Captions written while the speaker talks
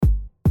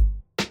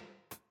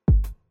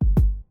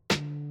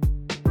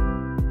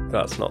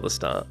That's not the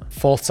start.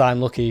 Fourth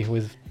time lucky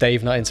with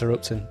Dave not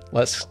interrupting.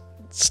 Let's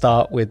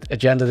start with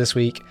agenda this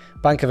week.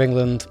 Bank of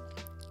England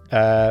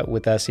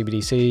with their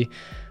CBDC,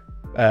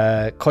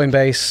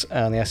 Coinbase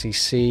and the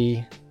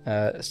SEC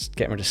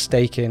getting rid of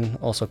staking,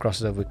 also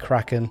crosses over with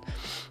Kraken.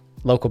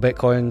 Local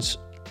Bitcoins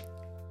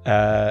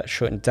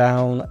shutting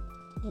down.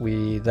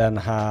 We then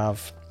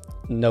have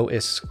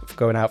notice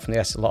going out from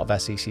a lot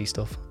of SEC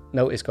stuff.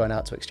 Notice going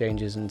out to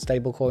exchanges and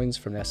stable coins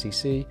from the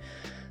SEC,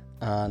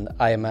 and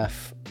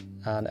IMF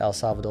and El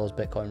Salvador's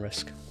Bitcoin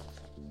risk.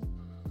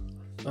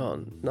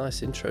 Oh,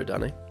 nice intro,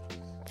 Danny.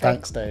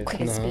 Thanks, Dave.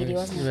 Quick and speedy,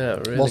 wasn't it? Yeah,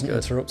 really Wasn't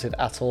good. interrupted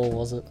at all,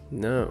 was it?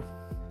 No,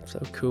 so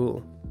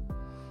cool.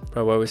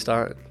 Right, where we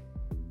starting?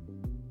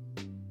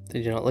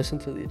 Did you not listen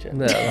to the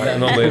agenda? No,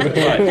 not moving.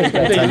 Right.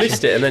 No, you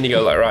list it and then you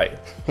go like, right,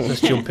 let's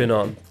jump in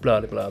on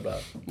blah blah blah.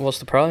 What's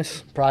the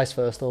price? Price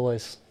first,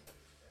 always.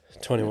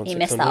 21,600, You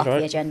missed that off right?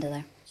 the agenda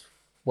though.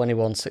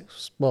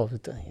 21.6. Well,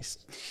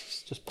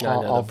 it's just Yeah, I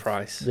part know of the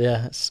price.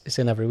 Yeah, it's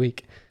in every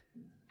week.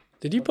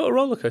 Did you put a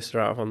roller coaster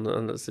out on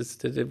this?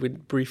 Did we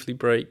briefly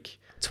break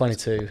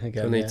 22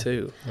 again.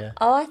 22? Yeah.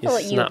 Oh, I You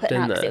thought you were snapped putting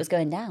in out because there. it was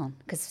going down.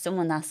 Because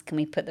someone asked, can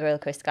we put the roller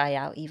coaster guy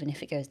out even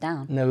if it goes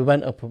down? No, we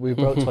went up. We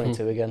broke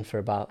 22 again for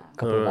about a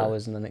couple of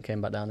hours, and then it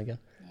came back down again.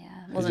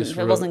 Yeah, just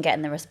it wasn't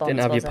getting the response.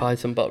 Didn't have was your it?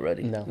 Python bot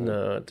ready. No.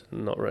 No,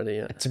 not ready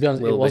yet. To be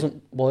honest, Will it be.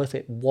 wasn't worth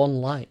it.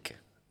 One like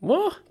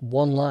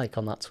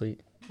on that tweet.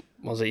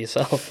 Was it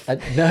yourself? No,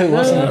 it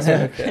wasn't.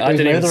 I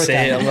didn't even see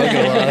it. I'm not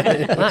gonna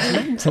lie. That's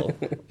mental.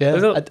 Yeah,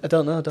 Was it- I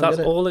don't know. I don't That's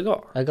get it. all they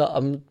got. I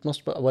got.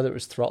 Must whether it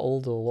was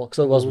throttled or what. Because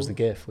all it was the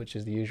GIF, which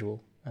is the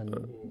usual. And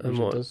And usually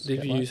what? does Did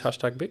get you use likes.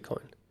 hashtag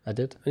Bitcoin? I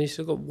did. And you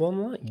still got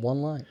one like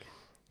One like.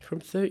 from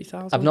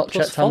 30,000. I've not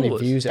plus checked how many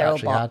followers. views it They're all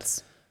actually had.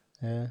 bots.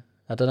 Yeah,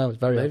 I don't know. It's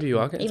very Maybe odd. you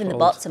are getting Even the trolled.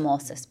 bots are more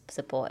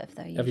supportive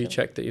though. Have you usually.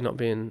 checked that you're not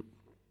being?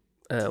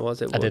 What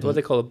is it? I What do didn't.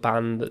 they call a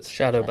ban that's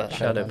Shadow ban.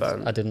 shadow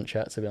ban? I didn't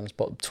check, to be honest.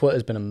 But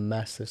Twitter's been a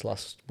mess this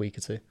last week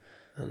or two.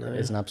 I know.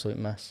 It's an absolute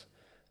mess.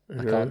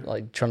 I Yeah. can't,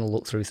 like, trying to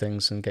look through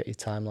things and get your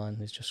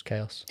timeline is just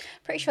chaos.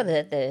 Pretty sure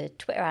the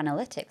Twitter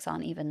analytics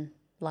aren't even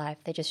live.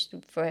 They just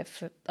for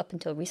up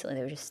until recently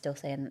they were just still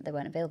saying that they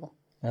weren't available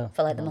Oh,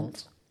 for like the well,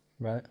 month.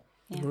 Right.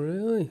 Yeah.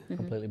 Really?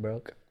 Completely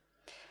broke.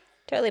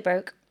 Totally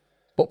broke.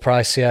 But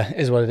price, yeah,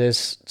 is what it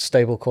is.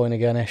 Stable coin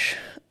again-ish.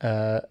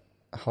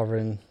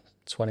 Hovering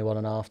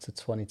 21.5 to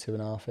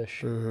 22.5-ish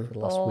for the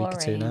last week or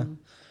two now.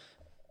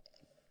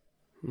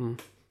 Boring.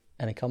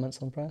 Any comments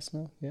on price?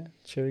 No? Yeah?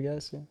 Sure, you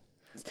guys? Yeah.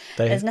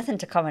 There's Dave? nothing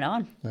to comment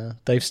on. No.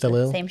 Dave's still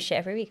ill? Same shit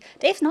every week.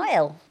 Dave's not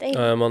ill. Dave.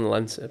 I'm on the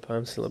Lancet, but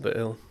I'm still a bit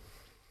ill.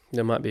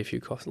 There might be a few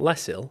costs.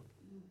 Less ill.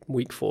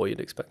 Week 4, you'd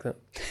expect that.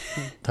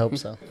 Hope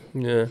so.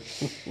 Yeah.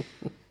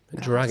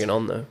 Dragging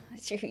on though.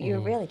 You're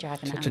really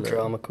dragging Such that. a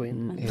drama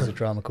queen. He's a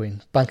drama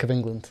queen. Bank of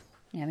England.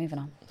 Yeah, moving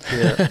on.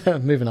 Yeah.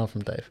 Moving on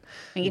from Dave.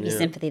 We give you Yeah.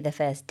 sympathy the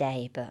first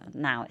day, but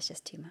now it's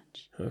just too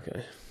much.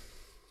 Okay.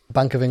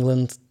 Bank of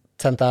England,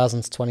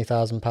 £10,000 to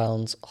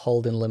 £20,000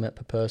 holding limit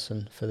per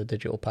person for the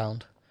digital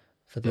pound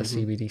for the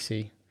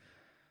CBDC.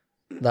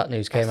 That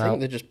news I came think out.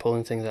 they're just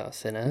pulling things out of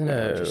thin air.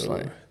 No, Just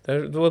like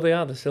they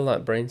are. They're still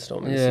like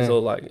brainstorming. This is Yeah.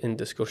 all like in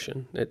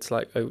discussion. It's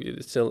like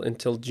it's still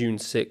until June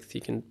 6th. You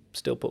can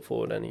still put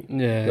forward any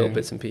little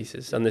bits and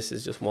pieces, and this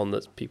is just one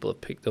that people have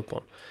picked up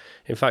on.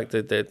 In fact,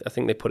 I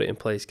think they put it in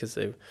place because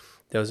there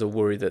was a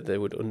worry that they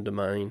would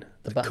undermine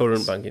the banks.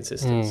 current banking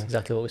systems. That's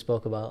exactly what we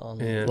spoke about on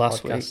Yeah. the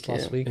Last podcast week,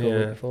 last week or Yeah.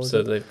 week before. So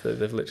was it?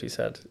 they've literally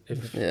said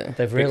if Yeah.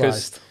 They've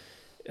realised.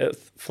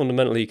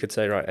 fundamentally you could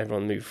say right,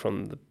 everyone moved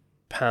from the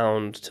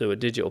pound to a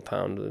digital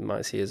pound. They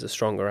might see as a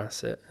stronger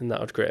asset, and that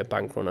would create a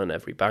bank run on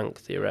every bank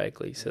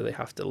theoretically. So they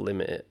have to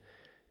limit it.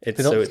 They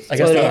It's don't- so it's I guess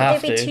Well, they they- don't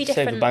have There'd be to. two Save the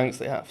different- banks,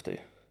 they have to.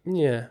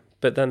 yeah,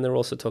 but then they're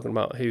also talking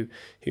about who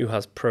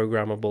has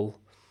programmable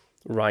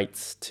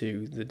rights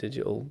to the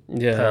digital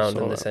Yeah, pound I in saw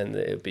the that. sense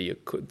that it would be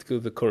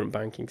the current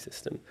banking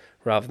system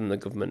rather than the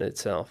government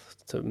itself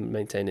to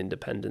maintain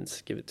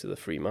independence, give it to the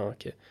free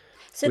market.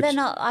 So Which- they're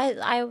not.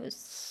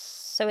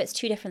 So it's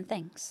two different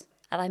things.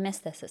 Have I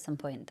missed this at some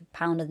point? The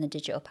pound and the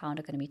digital pound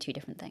are going to be two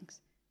different things.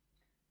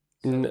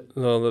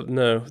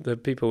 No, the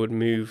people would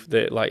move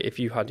like if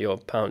you had your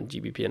pound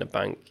GBP in a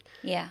bank,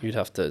 Yeah. you'd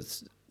have to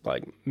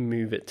like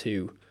move it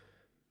to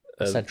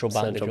a Central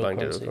bank digital digital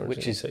currency,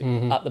 which is So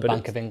at the But Bank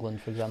it's- of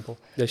England, for example.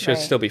 they should Right.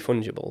 still be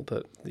fungible,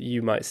 but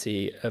you might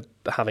see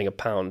having a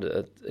pound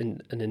at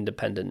an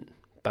independent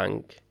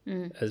bank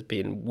as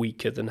being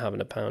weaker than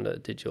having a pound at a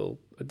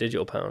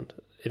digital pound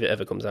if it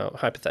ever comes out,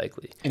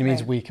 hypothetically. It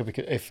means Right. weaker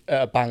because if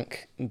at a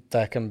bank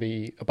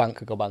a bank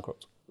could go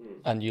bankrupt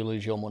and you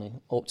lose your money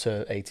up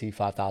to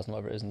 85,000,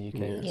 whatever it is in the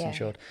UK, it's Yeah.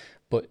 insured.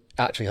 But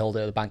actually hold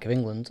it at the Bank of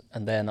England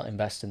and they're not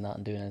investing that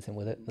and doing anything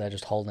with it. They're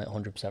just holding it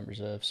 100%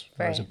 reserves,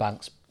 whereas a Right.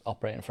 bank's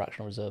operating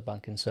fractional reserve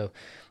banking. So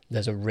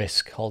there's a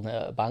risk holding it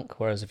at a bank,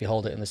 whereas if you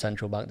hold it in the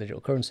central bank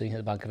digital currency at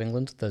the Bank of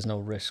England, there's no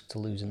risk to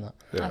losing that,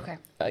 Okay.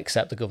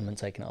 except the government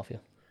taking it off you.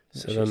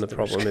 So which then is the the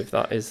problem, if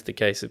that is the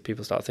case, if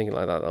people start thinking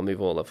like that, they'll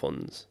move all their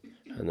funds,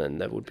 and then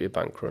there would be a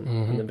bank run.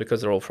 And then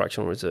because they're all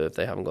fractional reserve,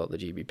 they haven't got the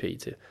GBP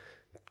to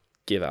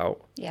give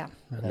out, Yeah.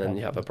 and then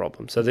you have a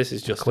problem. So this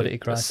is just Liquidity a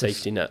crisis.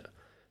 safety net,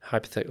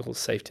 hypothetical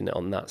safety net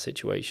on that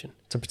situation.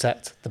 To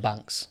protect the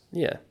banks,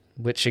 Yeah,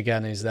 which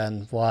again is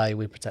then why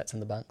we're protecting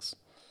the banks.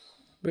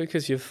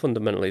 because you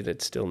fundamentally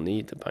they'd still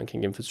need the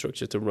banking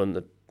infrastructure to run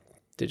the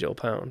digital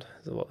pound.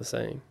 Is what they're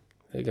saying.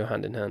 They go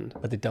hand in hand,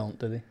 But they don't,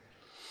 do they?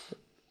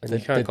 and They-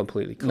 you can't they-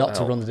 completely cut Not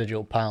to out. run the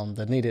digital pound.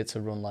 They need it to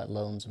run like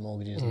loans and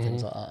mortgages and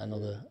things like that, and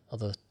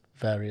other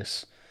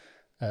various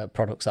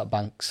products that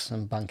banks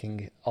and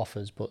banking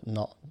offers, but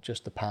not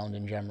just the pound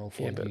in general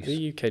for Yeah, but use. the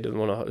UK doesn't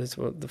want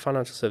to. The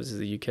financial services of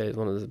the UK is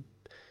one of the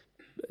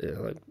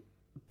like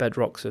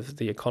bedrocks of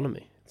the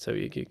economy. So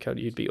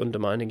you'd be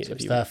undermining it So if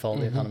it's you. their fault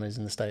the economy's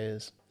in the state it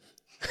is.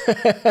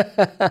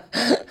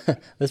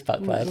 This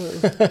backfired.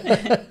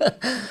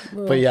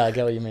 But yeah, I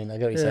get what you mean. I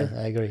get what you're saying.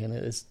 I agree. And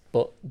it is,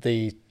 but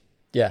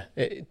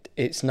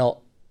it's not.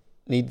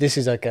 This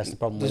is, I guess, the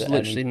problem There's with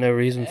literally no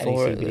reason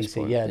for it at this CBDC.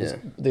 point. Yeah,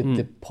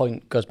 the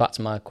point goes back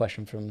to my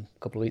question from a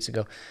couple of weeks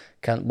ago.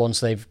 Once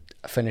they've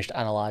finished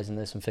analysing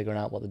this and figuring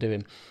out what they're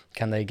doing,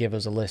 can they give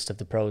us a list of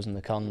the pros and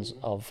the cons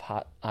of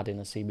adding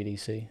a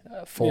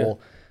CBDC for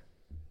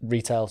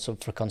retail, so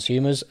for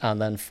consumers, and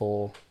then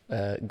for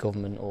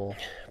government or...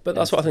 But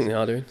that's what I think they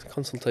are doing.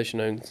 Consultation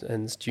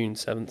ends June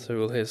 7th, so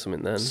we'll hear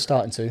something then.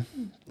 Starting to.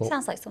 But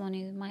Sounds like someone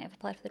who might have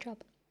applied for the job.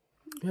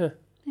 Yeah.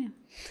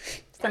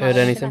 Still not Heard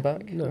heard anything back?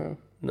 back? No.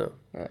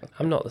 Oh,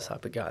 I'm not the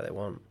type of guy they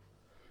want.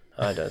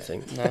 I don't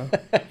think. no.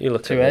 You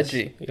look Too at this,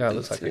 edgy. The guy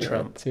looks like a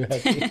tramp. too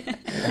heavy.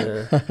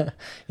 Yeah. You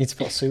need to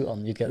put a suit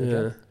on, you'd get the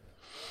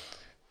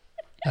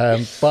Yeah.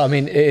 job. But I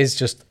mean, it is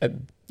just,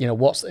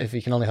 what's if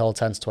you can only hold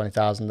 10 to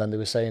 20,000, then they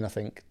were saying, I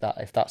think, that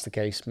if that's the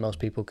case, most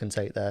people can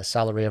take their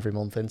salary every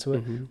month into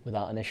it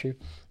without an issue,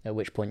 at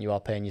which point you are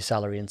paying your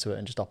salary into it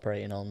and just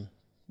operating on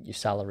your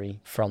salary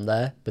from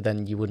there, but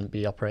then you wouldn't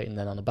be operating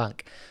then on a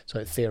bank.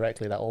 So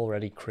theoretically, that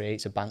already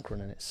creates a bank run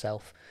in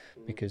itself,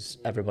 because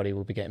everybody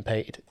will be getting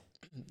paid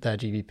their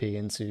GBP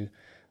into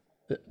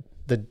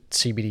the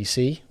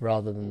CBDC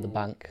rather than the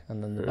bank,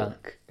 and then the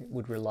bank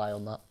would rely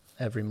on that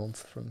every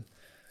month from...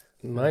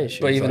 My issue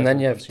But is even like, then,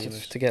 you have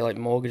consumers. to get like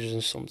mortgages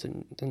and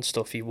something and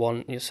stuff. You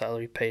want your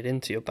salary paid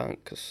into your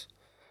bank because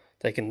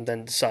they can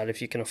then decide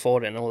if you can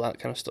afford it and all that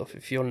kind of stuff.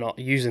 If you're not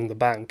using the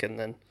bank, and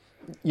then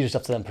You just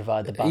have to then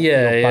provide the bank.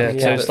 Yeah, your bank yeah,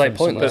 so account it's like from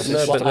somewhere pointless.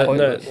 else. It's just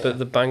pointless. but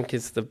the bank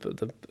is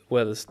the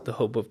where the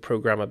hub of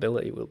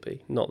programmability will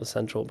be, not the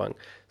central bank.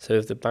 So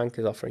if the bank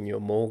is offering you a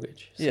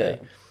mortgage, say,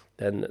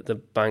 then the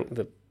bank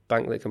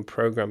that can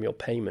program your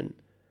payment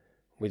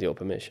with your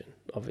permission,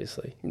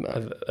 obviously,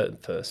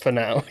 at first. for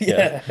now,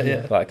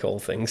 yeah. Like all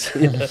things,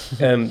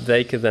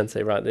 they could then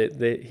say, right,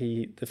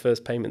 the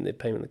first payment, the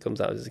payment that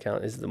comes out of his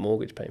account is the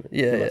mortgage payment,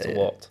 no matter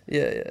what.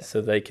 Yeah.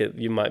 So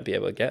you might be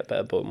able to get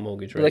better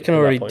mortgage rate. But they can at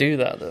that already point. do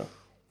that though.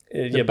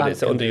 Yeah, but bank it's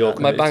can under do your.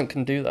 that. My it's- bank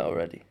can do that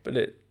already.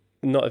 But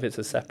not if it's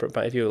a separate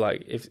bank. If you're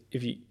like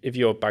if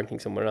you're banking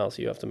somewhere else,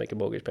 you have to make a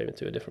mortgage payment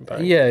to a different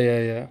bank.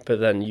 Yeah. But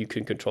then you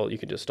can control. You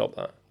can just stop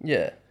that.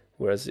 Yeah.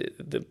 Whereas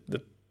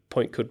the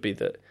point could be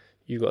that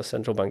you've got a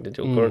central bank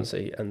digital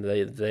currency, and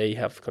they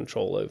have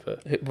control over.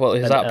 Well,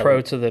 is And that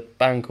pro to the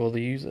bank or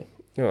the user?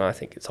 I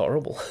think it's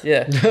horrible.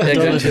 Yeah,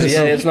 exactly.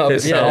 Yeah, it's not.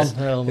 It Yeah, sounds,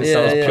 it Yeah,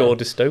 sounds yeah. pure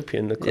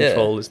dystopian. The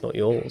control is not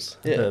yours.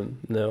 Yeah.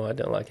 No, I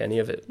don't like any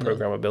of it.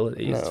 Programmability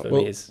is, No. for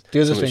Well, me is the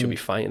other something we thing should be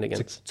fighting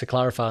against. To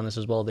clarify on this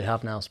as well, they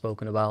have now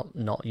spoken about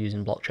not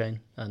using blockchain,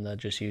 and they're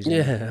just using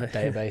a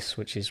database,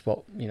 which is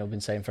what I've been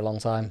saying for a long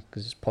time,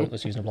 because it's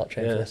pointless using a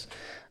blockchain for this.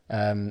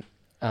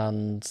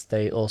 And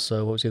they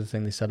also, what was the other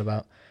thing they said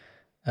about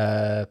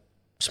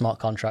smart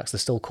contracts? They're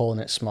still calling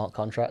it smart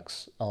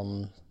contracts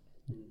on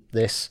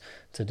this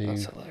to do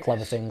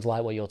clever things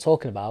like what you're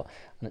talking about,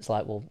 and it's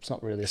like, well, it's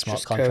not really a smart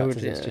just contract,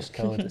 code, it's yeah. just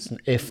code. It's an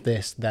if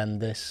this then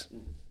this,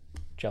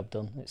 job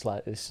done. It's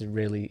like, this is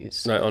really,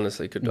 it's No,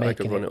 honestly, I could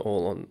making run it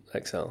all on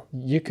Excel.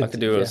 you could I could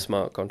do yeah, a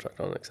smart contract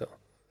on Excel.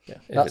 yeah.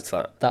 If it's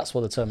that. That's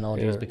what the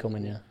terminology is Yeah.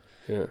 becoming.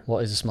 Yeah.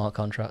 What is a smart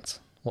contract?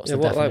 What's Yeah,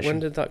 the what, definition? like, when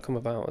did that come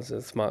about as a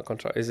smart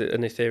contract? Is it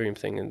an Ethereum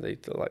thing and they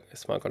like a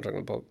smart contract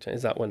on blockchain?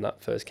 Is that when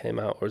that first came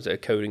out, or is it a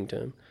coding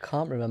term?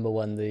 Can't remember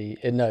when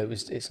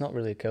it's not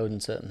really a coding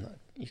term that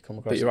you come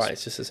across. But you're right,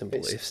 it's just a simple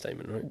it's- if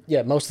statement, right?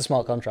 Yeah, most of the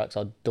smart contracts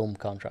are dumb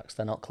contracts.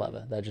 They're not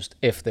clever. They're just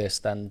if this,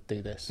 then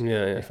do this.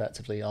 Yeah.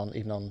 Effectively,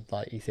 even on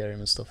like Ethereum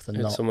and stuff, they're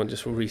And not. someone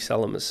just resell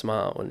them as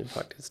smart when in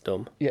fact it's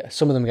dumb. Yeah,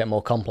 some of them get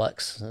more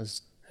complex,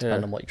 depending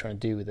Yeah. on what you're trying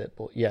to do with it.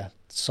 But yeah,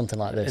 something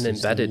like this An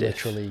is embedded if.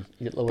 literally.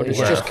 But it's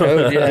just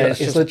code. Yeah, it's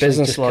just literally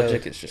business just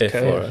logic. code. It's just If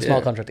code. or A yeah.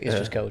 smart contract is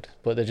just code,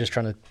 but they're just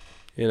trying to.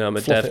 I'm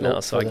a Fluff dev it now,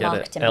 up so I for get the- it.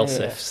 Marketing. Else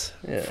ifs.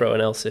 Yeah. Throw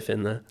an else if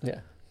in there. Yeah.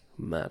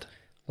 Mad.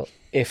 But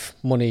if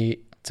money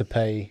to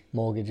pay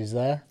mortgage is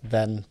there,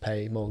 then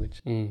pay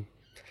mortgage. Do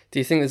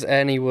you think there's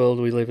any world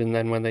we live in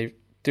then when they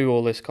do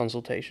all this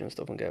consultation and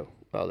stuff and go,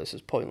 "Well, this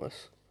is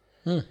pointless"?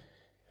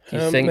 Do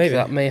you think maybe.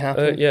 that may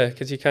happen? Yeah,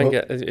 because you can Well-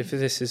 get, if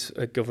this is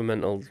a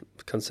governmental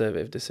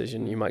conservative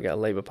decision, you might get a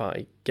Labour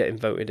Party getting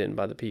voted in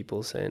by the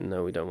people saying,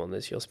 no, we don't want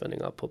this, you're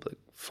spending our public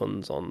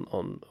funds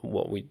on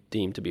what we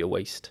deem to be a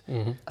waste.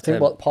 I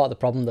think what part of the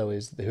problem though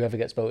is that whoever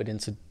gets voted in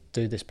to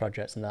do this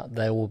project and that,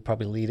 they will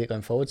probably lead it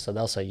going forward. So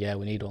they'll say, yeah,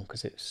 we need one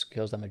because it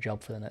secures them a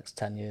job for the next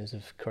 10 years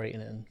of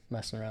creating it and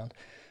messing around.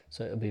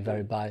 So it'll be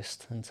very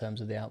biased in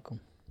terms of the outcome.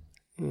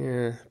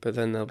 Yeah, but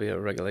then there'll be a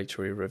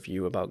regulatory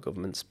review about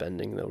government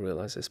spending. They'll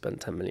realise they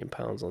spent £10 million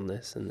on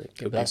this, and it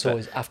could That's be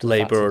always after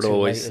Labour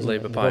the fact.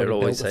 Labour Party would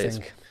always say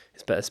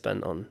it's better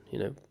spent on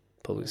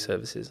public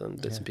services and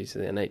bits and pieces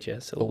of the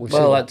NHS.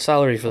 Well, that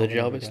salary for the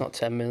job, it's not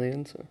 10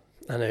 million. So.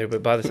 I know,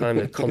 but by the time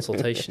the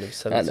consultation of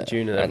 7th of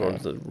June and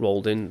everyone's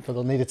rolled in, but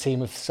they'll need a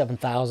team of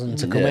 7,000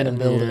 to come in and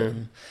build it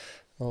and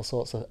all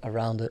sorts of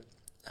around it.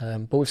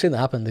 But we've seen that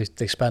happen.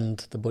 They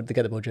spend they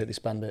get the budget, they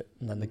spend it,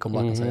 and then they come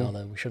back and say, "Oh,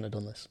 no, we shouldn't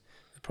have done this."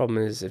 The problem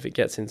is if it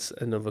gets in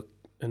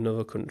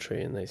another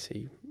country and they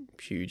see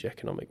huge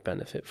economic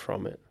benefit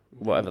from it,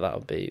 whatever that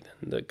will be,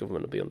 then the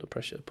government will be under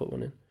pressure to put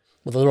one in.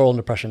 Well, they're all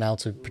under pressure now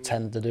to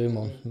pretend they're doing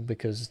one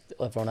because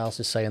everyone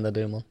else is saying they're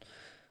doing one.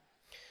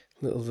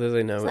 Little do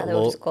they know they're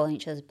all just calling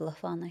each other's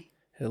bluff, aren't they?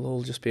 It'll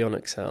all just be on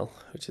Excel,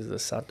 which is the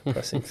sad,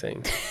 depressing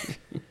thing.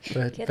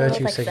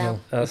 Virtue signal,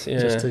 just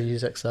to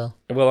use Excel.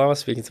 Well, I was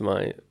speaking to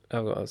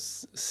I've got a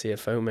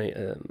CFO mate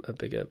at a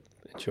bigger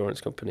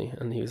insurance company,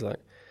 and he was like,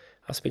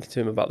 I was speaking to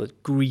him about the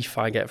grief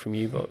I get from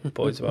you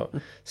boys about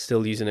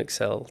still using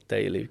Excel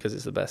daily because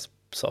it's the best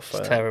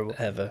software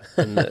ever,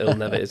 and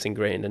it's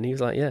ingrained. And he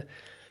was like, yeah.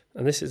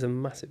 And this is a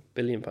massive £1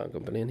 billion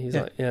company, and he's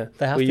like, yeah,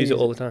 we use it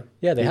all the time.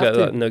 Yeah, they have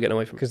to. No getting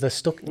away from it. Because they're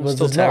stuck. It's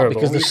still terrible.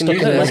 Because they're stuck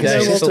in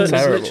It's still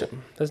terrible.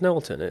 There's no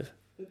alternative.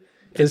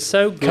 It's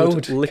so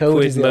good.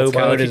 Code is the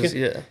mobile.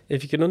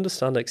 If you can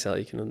understand Excel,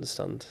 you can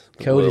understand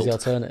the Code world. Is the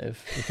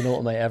alternative. You can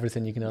automate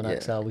everything you can on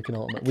Excel. We can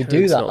automate. We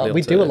do that.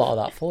 We do a lot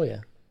of that for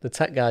you. The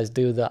tech guys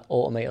do that,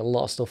 automate a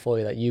lot of stuff for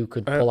you that you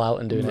could pull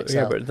out and do in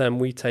Excel. Yeah, but then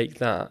we take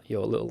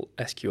your little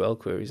SQL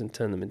queries, and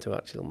turn them into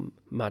actual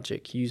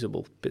magic,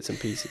 usable bits and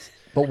pieces.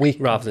 But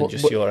rather than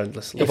just your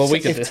endless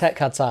list. If tech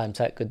had time,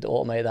 tech could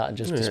automate that and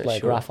just display a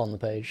graph on the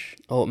page.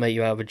 Automate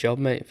you out of a job,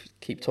 mate, if you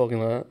keep talking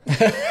like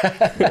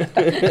that.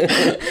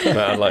 Mate,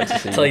 I'd like to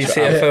see tell your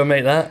CFO,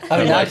 mate, that.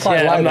 I mean, I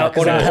quite like that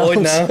because I'm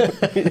employed now.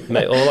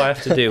 Mate, all I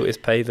have to do is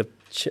pay the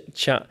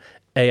chat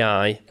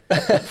AI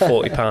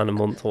 £40 a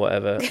month or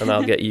whatever, and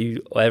I'll get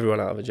everyone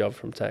out of a job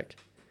from tech.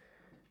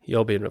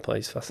 You're being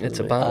replaced faster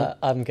than me. battle.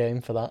 I'm game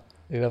for that.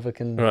 Whoever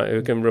can. Right,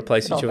 who can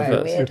replace each other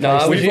first?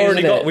 No,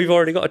 we've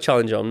already got a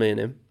challenge on, me and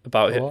him,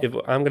 about if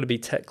I'm going to be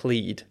tech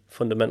lead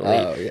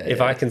fundamentally.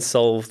 If I can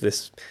solve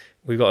this,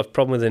 we've got a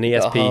problem with an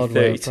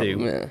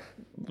ESP32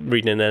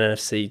 reading an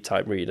NFC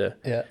type reader.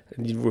 Yeah.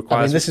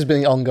 This has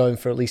been ongoing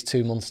for at least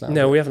 2 months now.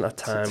 No, we haven't had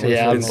time. We've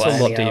been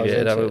somewhat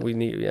deviated. We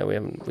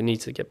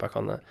need to get back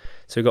on that.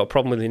 So we've got a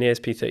problem with an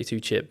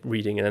ESP32 chip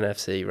reading an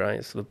NFC, right?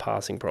 It's the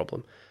parsing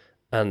problem.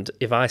 And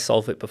if I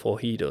solve it before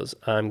he does,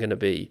 I'm going to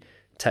be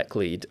tech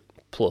lead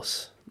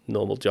plus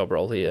normal job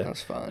role here.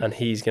 That's fine. And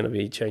he's going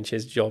to change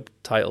his job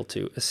title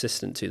to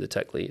assistant to the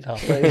tech lead,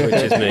 which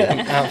is me. I'm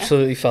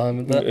absolutely fine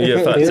with that.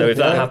 Yeah, fine. So if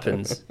that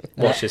happens,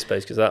 watch this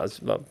space, because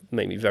that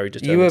made me very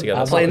determined to get that.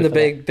 You were playing the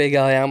big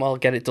I am, I'll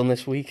get it done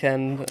this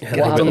weekend.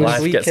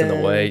 Life gets in the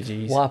way,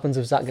 jeez. What happens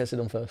if Zach gets it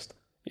done first?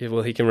 Yeah,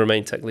 well, he can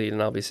remain tech lead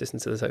and I'll be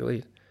assistant to the tech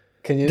lead.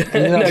 Can you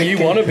no,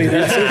 you want to be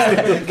the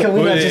assistant. Can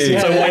we not just...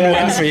 It's a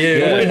win-win for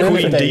you.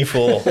 Queen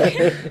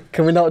D4.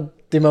 Can we not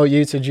demote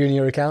you to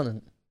junior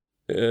accountant?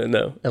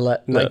 No. And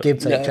let Gib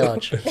take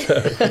charge.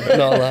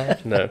 Not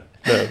allowed. No.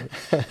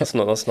 That's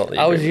not the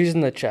I was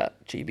using the chat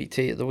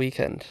GBT at the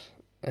weekend.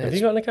 Have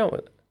you got an account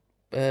with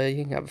it?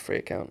 You can have a free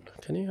account.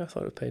 Can you? I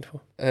thought it was paid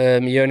for.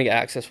 You only get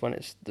access when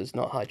there's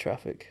not high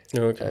traffic.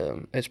 Oh, okay.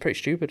 It's pretty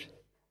stupid.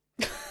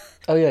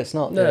 Oh yeah, it's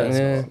not. No, it's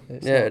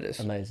not it is.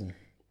 Amazing.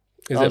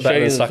 Is it better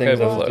than Stack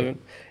Overflow?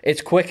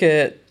 It's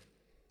quicker.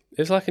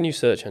 It's like a new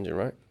search engine,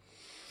 right?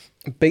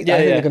 I think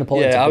they're going to pull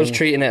it. I was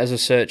treating it as a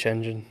search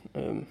engine.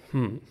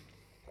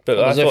 But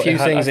there's a few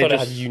things I thought it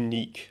had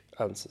unique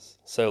answers.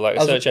 So like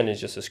a search engine is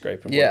just a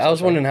scraper. Yeah, I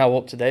was wondering how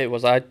up to date it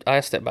was. I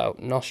asked it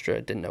about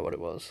Nostra, didn't know what it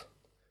was.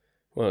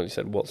 Well, you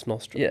said, what's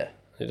Nostra? Yeah.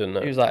 He didn't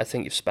know. He was like, I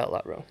think you've spelled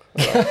that wrong.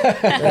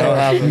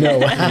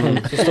 No, I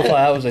haven't. So stuff like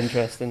that was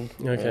interesting.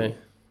 Okay.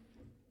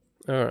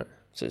 All right.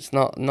 So it's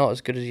not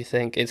as good as you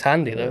think. It's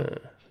handy though.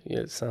 Yeah,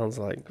 it sounds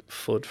like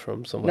FUD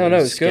from someone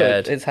who's it's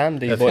scared. good. It's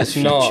handy, but it's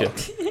not.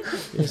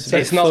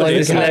 It's not like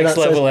this next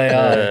level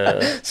AI.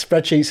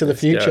 Spreadsheets of the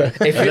future.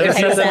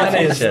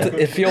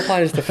 If your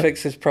plan is to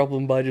fix this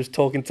problem by just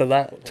talking to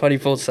that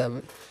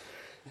 24/7,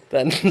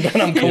 then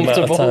I'm comfortable. The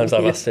amount of times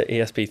I've asked it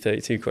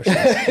ESP32 questions.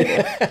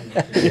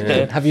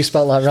 Have you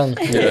spelled that wrong?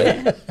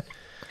 Yeah.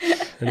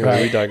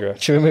 Anyway, we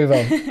digress. Should we move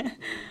on?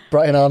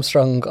 Brian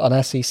Armstrong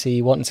on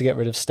SEC wanting to get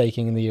rid of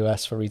staking in the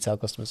US for retail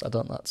customers.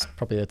 That's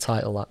probably the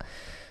title that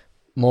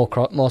more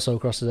so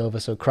crosses over.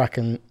 So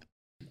Kraken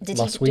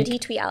last week. Did he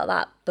tweet out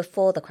that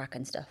before the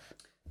Kraken stuff?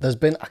 There's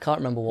been, I can't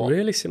remember what.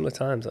 Really similar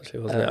times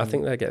actually, wasn't it? I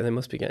think they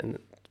must be getting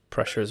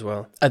pressure as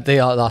well. They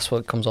are. That's what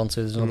it comes on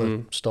to. There's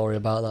another story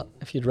about that.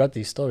 If you'd read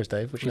these stories,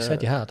 Dave, which you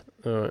said you had.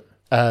 All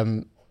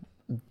right.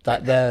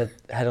 That their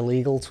head of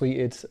legal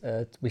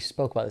tweeted, we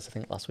spoke about this I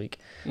think last week,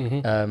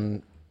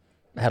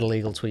 Head of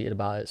Legal tweeted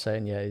about it,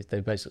 saying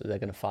they're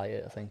going to fight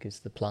it. I think is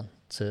the plan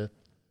to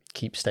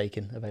keep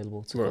staking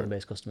available to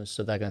Coinbase customers.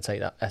 So they're going to take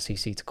that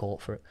SEC to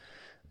court for it.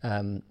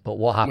 But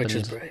what happens?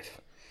 Which is brave.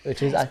 They're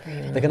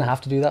going to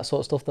have to do that sort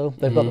of stuff though.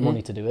 They've got the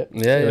money to do it.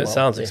 Yeah, it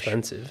sounds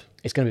expensive.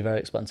 It's going to be very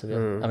expensive.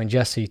 Yeah. I mean,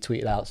 Jesse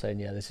tweeted out saying,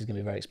 this is going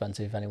to be very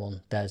expensive if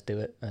anyone dares do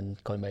it,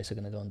 and Coinbase are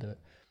going to go and do it.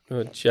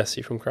 Well,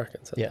 Jesse from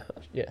Kraken said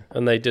yeah.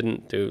 And they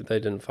didn't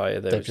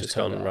fire. They've just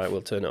gone, right,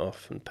 we'll turn it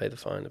off and pay the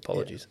fine.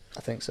 Apologies. Yeah,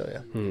 I think so,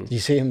 yeah. You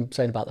see him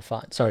saying about the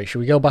fine. Sorry, should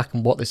we go back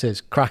and what this is?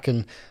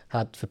 Kraken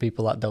had, for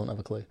people that don't have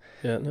a clue.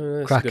 Yeah, no,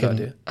 that's Kraken a good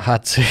idea.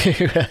 Had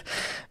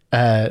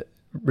to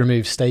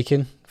remove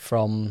staking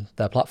from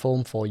their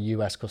platform for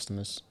US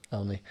customers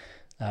only,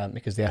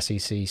 because the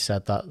SEC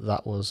said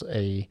that was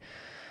a...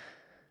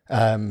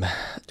 Do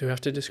we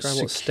have to describe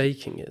what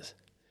staking is?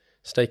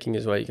 Staking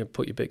is where you can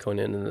put your Bitcoin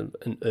in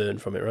and earn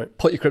from it, right?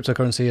 Put your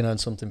cryptocurrency and earn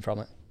something from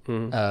it.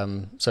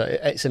 So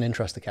it's an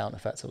interest account,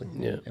 effectively,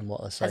 in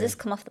what they're saying. Has this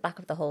come off the back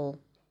of the whole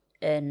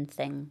earn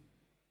thing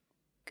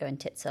going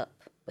tits up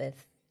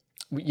with...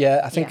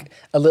 Yeah, I think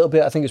a little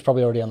bit. I think it's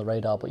probably already on the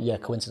radar, but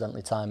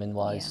coincidentally,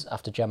 timing-wise,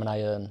 after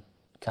Gemini Earn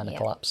kind of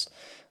collapsed,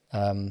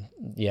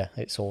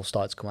 it's all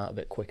started to come out a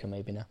bit quicker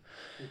maybe now.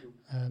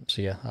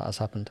 So that has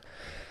happened.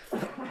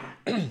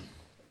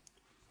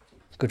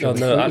 Good job.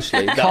 No,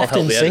 actually, that'll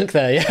help me sync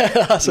there.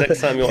 Yeah.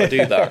 Next time you want to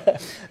do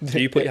that,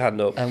 you put your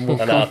hand up and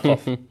I'll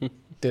cough.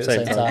 Do it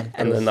at the same time.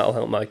 And then that'll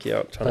help Mikey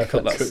out trying to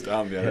cut that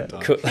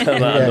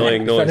that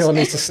annoying noise. If anyone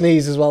needs to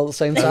sneeze as well at the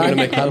same time,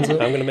 I'm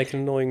going to make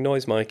an annoying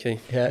noise, Mikey.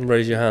 Yeah. And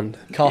raise your hand.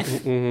 Cough.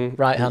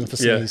 Right hand for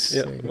sneeze.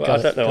 Yeah. Well,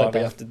 I don't know how we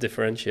have to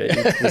differentiate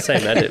the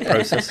same edit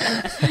process.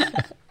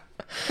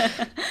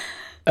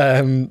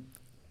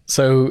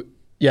 So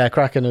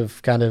Kraken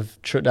have kind of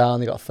shut down.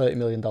 They got a $30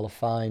 million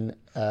fine.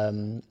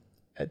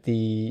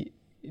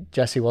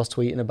 Jesse was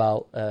tweeting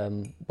about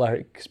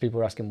because people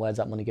were asking where's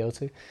that money go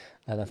to,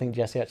 and I think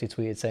Jesse actually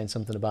tweeted saying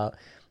something about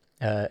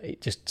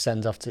it just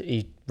sends off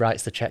he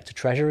writes the check to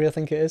Treasury, I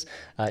think it is.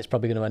 It's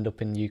probably going to end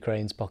up in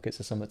Ukraine's pockets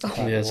or something.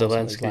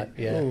 Zelensky. Like,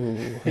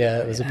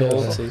 there's a bit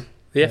of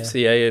the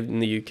FCA in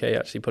the UK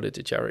actually put it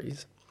to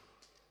charities.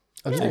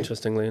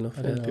 Interestingly enough,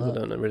 people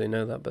don't really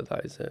know that, but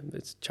that is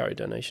it's charity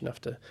donation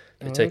after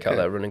they take out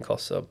their running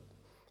costs up.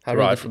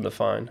 Derived from the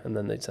fine, and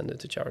then they'd send it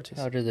to charities.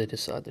 How do they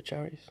decide the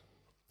charities?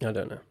 I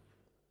don't know.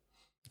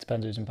 It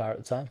depends who's in power at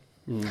the time.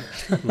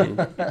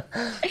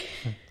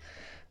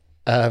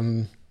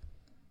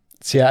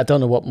 So I don't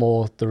know what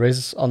more there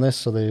is on this.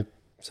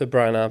 So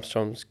Brian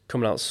Armstrong's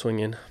coming out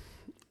swinging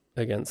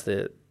against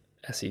the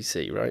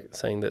SEC, right?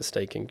 Saying that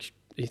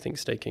he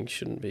thinks staking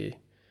shouldn't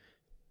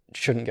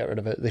get rid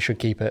of it. They should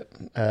keep it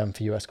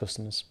for US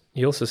customers.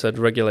 He also said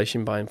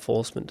regulation by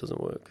enforcement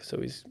doesn't work. So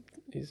he's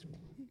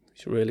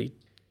really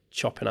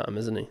chopping at them,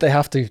 isn't he? They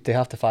have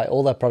to fight.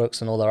 All their products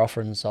and all their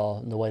offerings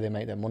the way they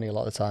make their money a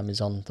lot of the time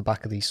is on the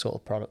back of these sort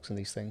of products and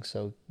these things.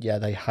 So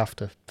they have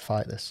to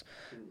fight this.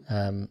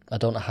 I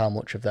don't know how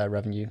much of their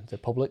revenue, they're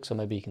public, so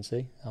maybe you can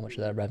see how much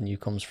of their revenue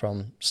comes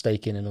from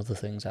staking and other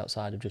things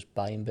outside of just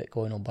buying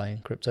Bitcoin or buying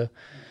crypto.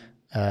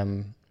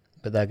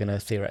 But they're going to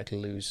theoretically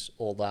lose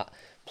all that.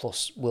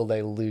 Plus, will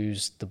they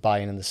lose the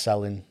buying and the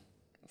selling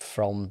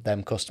from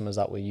them customers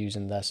that were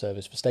using their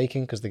service for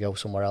staking because they go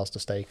somewhere else to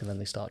stake and then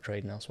they start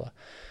trading elsewhere?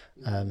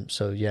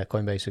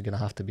 Coinbase are going to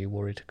have to be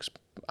worried because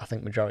I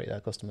think majority of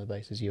their customer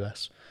base is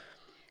US.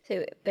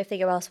 So if they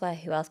go elsewhere,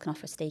 who else can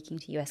offer staking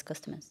to US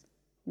customers?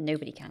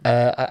 Nobody can.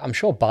 I'm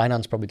sure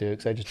Binance probably do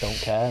because they just don't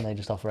care and they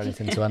just offer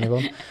anything to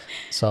anyone.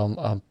 So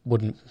I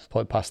wouldn't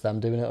put it past them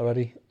doing it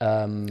already.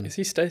 Is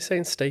he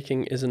saying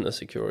staking isn't a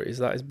security? Is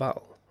that his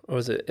battle? Or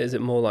is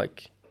it more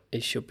like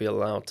it should be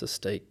allowed to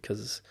stake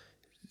because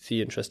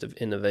the interest of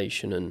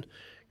innovation and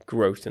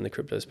growth in the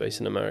crypto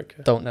space in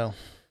America? Don't know.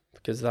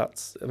 Because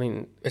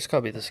it's got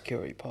to be the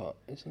security part,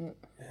 isn't it?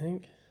 I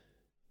think.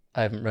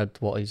 I haven't read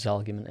what his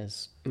argument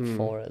is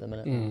for it at the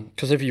minute.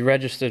 Because if you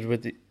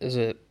registered as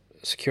a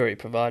security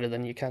provider,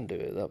 then you can do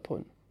it at that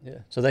point. Yeah.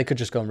 So they could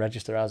just go and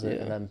register as it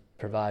and then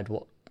provide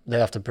what they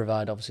have to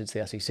provide, obviously, to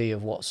the SEC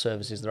of what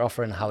services they're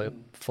offering, how it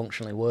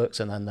functionally works,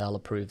 and then they'll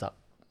approve that,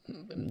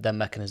 their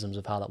mechanisms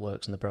of how that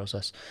works in the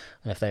process.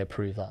 And if they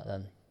approve that,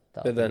 then.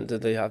 But then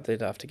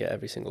they'd have to get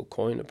every single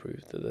coin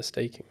approved that they're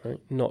staking, right?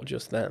 Not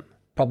just them.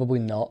 Probably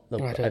not.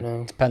 I don't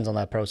know. It depends on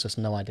their process.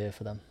 No idea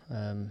for them.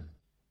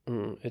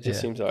 It just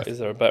seems like, is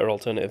there a better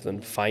alternative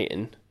than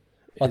fighting?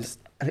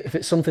 If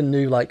it's something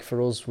new, like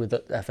for us with the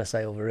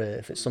FSA over here,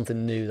 if it's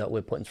something new that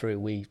we're putting through,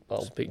 we're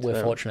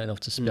fortunate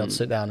enough to be able to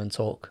sit down and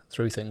talk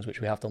through things,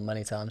 which we have done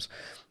many times.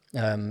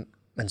 And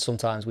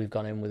sometimes we've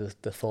gone in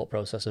with the thought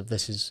process of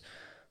this is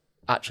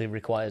actually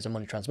requires a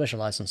money transmission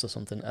license or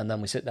something, and then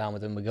we sit down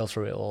with them, we go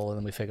through it all, and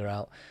then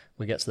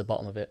we get to the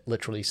bottom of it,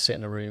 literally sit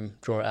in a room,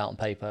 draw it out on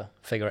paper,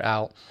 figure it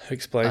out,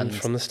 explain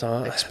from the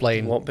start,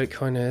 explain what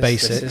Bitcoin is,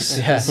 basics,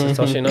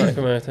 Satoshi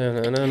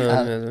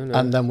Nakamoto,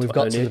 and then we've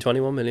got to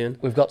 21 million.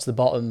 We've got to the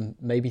bottom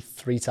maybe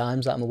 3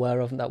 times that I'm aware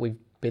of that we've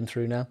been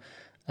through now,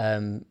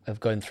 of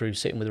going through,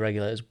 sitting with the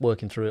regulators,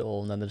 working through it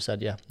all, and then they've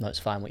said, yeah, no, it's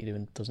fine what you're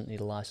doing, doesn't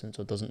need a license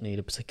or doesn't need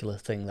a particular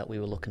thing that we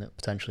were looking at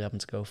potentially having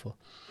to go for,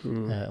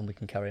 and we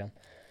can carry on.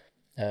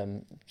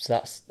 So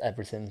that's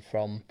everything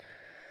from...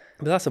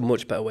 But that's a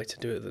much better way to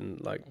do it than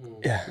like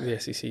the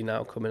SEC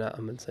now coming at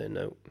them and saying,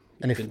 no,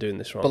 you've been doing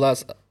this wrong.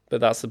 But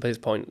that's his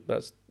point.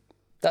 That's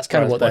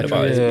kind of what they're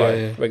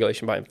about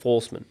regulation by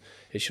enforcement.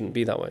 It shouldn't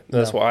be that way.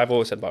 That's what I've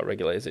always said about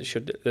regulators. It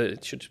should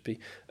just be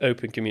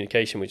open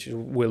communication, which is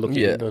we're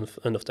lucky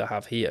enough to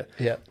have here.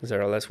 Yeah.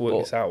 So let's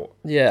work this out.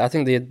 Yeah, I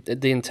think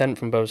the intent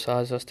from both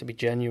sides has to be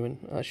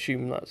genuine. I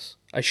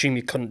assume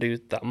you couldn't do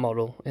that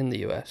model in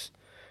the US,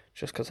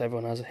 just because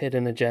everyone has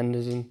hidden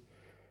agendas, and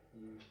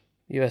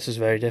US is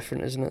very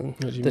different, isn't it? What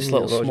do you mean?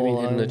 What do you mean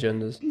hidden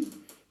agendas?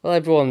 Well,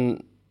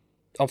 everyone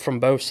from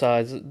both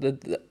sides,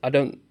 I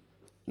don't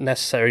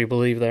necessarily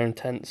believe their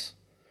intents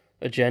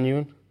are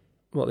genuine.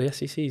 Well, the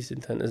SEC's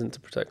intent isn't to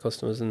protect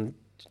customers, and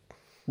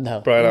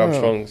No. Brian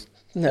Armstrong's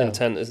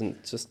intent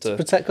isn't just to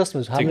protect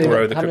customers. To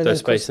grow the crypto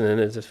space in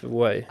a different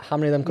way. How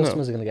many of them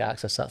customers are going to get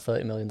access to that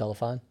 $30 million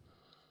fine?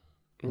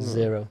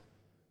 Zero.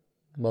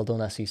 Well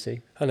done, SEC.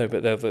 I know,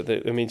 but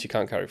it means you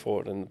can't carry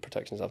forward, and the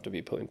protections have to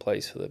be put in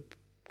place for the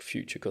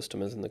future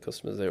customers and the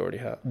customers they already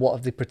have. What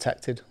have they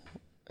protected?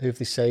 Who have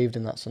they saved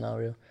in that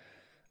scenario?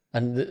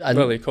 And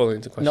well, you're calling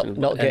into question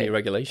not any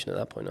regulation at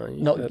that point, aren't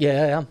you?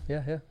 Yeah, I am.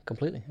 Yeah,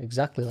 completely.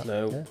 Exactly that.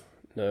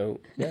 No.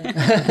 Yeah.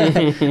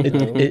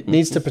 it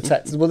needs to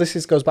protect. Well,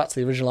 goes back to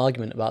the original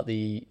argument about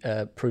the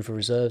proof of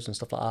reserves and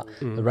stuff like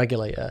that. The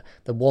regulator,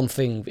 the one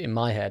thing in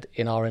my head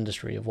in our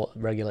industry of what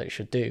the regulator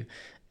should do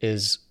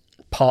is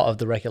part of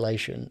the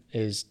regulation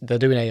is they're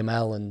doing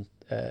AML and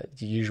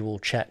the usual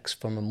checks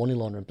from a money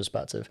laundering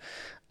perspective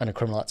and a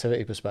criminal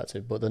activity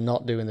perspective, but they're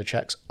not doing the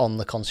checks on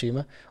the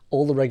consumer.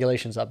 All the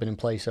regulations that have been in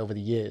place over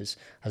the years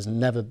has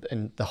never,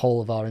 in the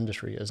whole of our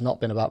industry, has not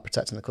been about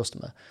protecting the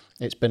customer.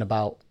 It's been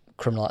about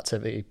criminal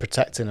activity,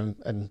 protecting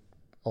and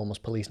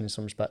almost policing in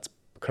some respects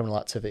criminal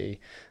activity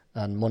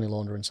and money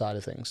laundering side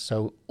of things.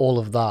 So all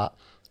of that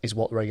is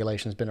what the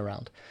regulation has been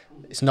around.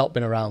 It's not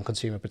been around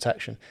consumer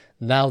protection.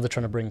 Now they're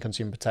trying to bring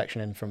consumer protection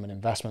in from an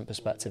investment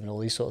perspective and all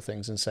these sort of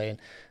things, and saying,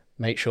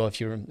 make sure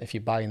if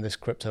you're buying this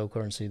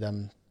cryptocurrency,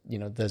 then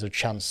there's a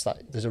chance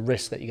that there's a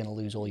risk that you're going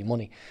to lose all your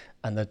money,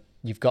 and that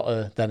you've got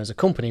to then, as a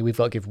company, we've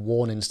got to give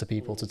warnings to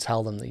people to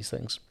tell them these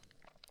things,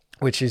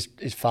 which is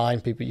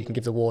fine. People, you can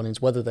give the warnings,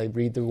 whether they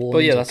read the warnings.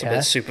 But yeah, that's a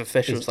bit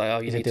superficial. It's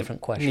like, you need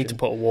to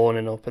put a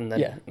warning up, and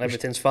then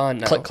everything's fine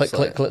now. Click.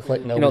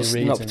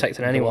 Nobody not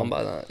protecting anyone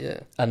by that.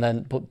 Yeah. And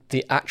then, but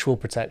the actual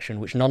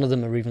protection, which none of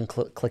them are even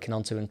clicking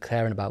onto and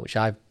caring about, which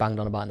I've banged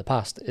on about in the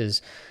past,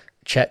 is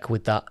check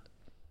with that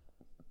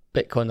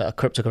Bitcoin, that a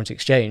cryptocurrency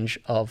exchange,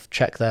 of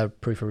check their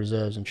proof of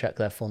reserves and check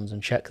their funds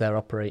and check their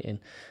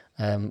operating,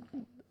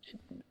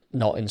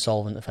 not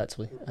insolvent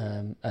effectively.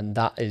 And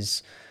that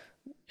is,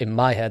 in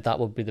my head, that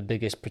would be the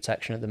biggest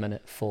protection at the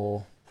minute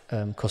for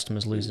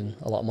customers losing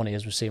a lot of money,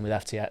 as we're seeing with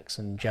FTX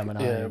and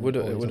Gemini. Yeah, it would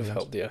have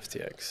helped the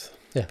FTX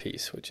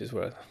piece, which is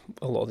where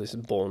a lot of this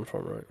is born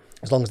from, right?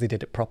 As long as they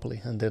did it properly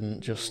and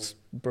didn't just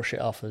brush it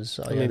off as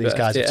these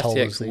guys have told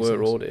us these were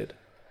things. audited.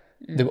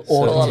 They were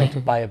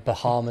audited by a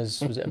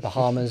Bahamas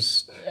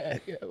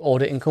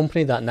auditing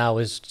company that now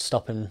is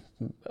stopping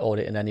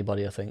auditing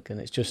anybody, I think,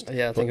 and it's just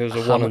I think it was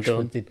a one and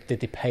done. Did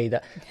they pay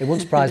that? It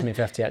wouldn't surprise me if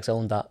FTX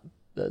owned that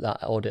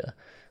auditor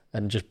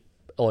and just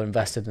or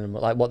invested in them.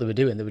 Like what they were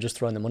doing, they were just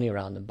throwing the money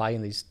around and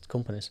buying these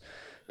companies.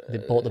 They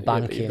bought the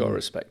bank in. You've got to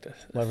respect a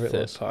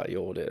third-party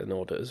audit and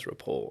auditor's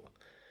report.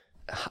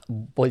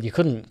 Well, you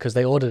couldn't, because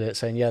they ordered it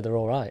saying, they're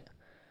all right.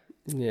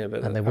 Yeah,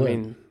 but I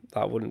mean,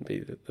 that wouldn't be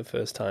the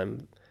first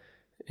time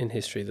in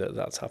history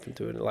that's happened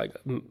to it. Like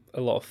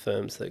a lot of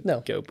firms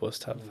that go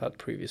bust have had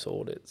previous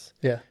audits.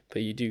 Yeah,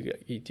 but you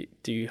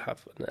do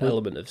have an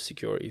element of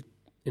security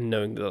in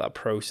knowing that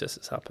process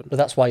has happened. But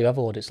that's why you have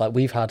audits. Like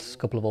we've had a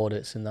couple of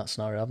audits in that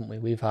scenario, haven't we?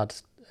 We've had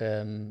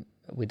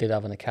we did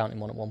have an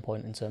accounting one at one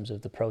point in terms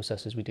of the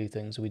processes we do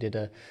things. We did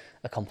a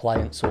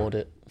compliance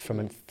audit from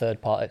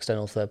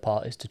external third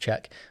parties to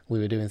check we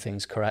were doing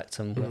things correct,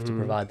 and we have to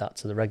provide that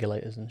to the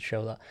regulators and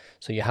show that.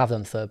 So you have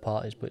them third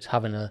parties, but it's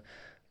having a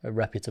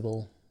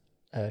reputable,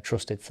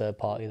 trusted third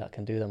party that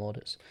can do them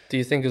audits. Do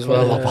you think as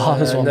well?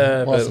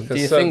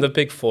 The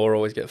big four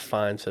always get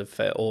fined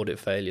for audit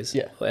failures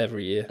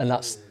every year, and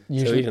that's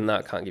usually, so even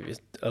that can't give you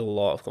a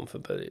lot of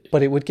comfort.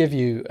 But it would give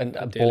you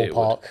a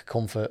ballpark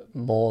comfort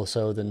more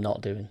so than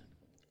not doing,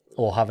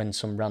 or having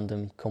some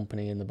random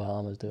company in the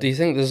Bahamas do it. Do you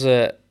think there's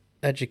a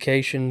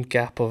education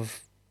gap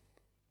of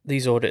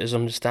these auditors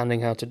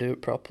understanding how to do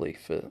it properly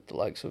for the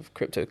likes of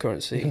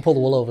cryptocurrency? You can pull the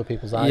wool over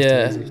people's eyes.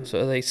 Yeah,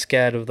 so are they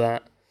scared of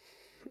that?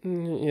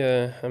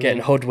 Yeah,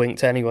 getting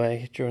hoodwinked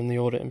anyway during the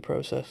auditing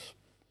process.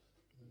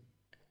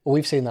 Well,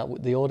 we've seen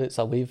that the audits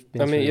that we've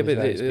been.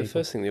 But the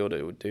first thing the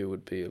audit would do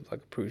would be like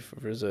a proof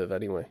of reserve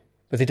anyway.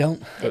 But they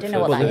don't. They don't know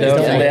what Well, that they is.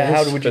 don't. do they?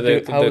 How would you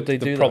do? How would they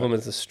do The problem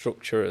is the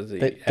structure of the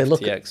They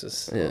look at- FTX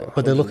is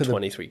But they look at the-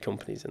 23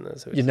 companies in there.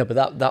 So You know,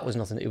 but that was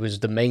nothing. It was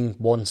the main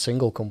one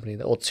single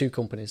company or two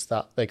companies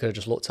that they could have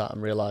just looked at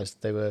and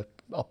realised they were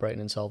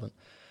operating insolvent.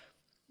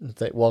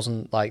 It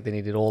wasn't like they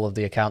needed all of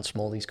the accounts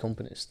from all these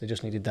companies. They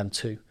just needed them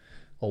two,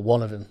 or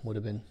one of them would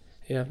have been.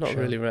 yeah, I've not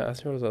Sure. really read. I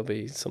suppose there'll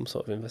be some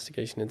sort of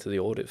investigation into the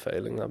audit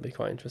failing. That'd be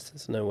quite interesting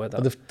to know where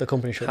that. But the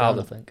company shut how down,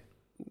 I the- think.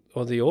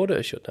 or the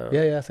auditor shut down.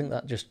 Yeah, I think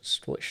that just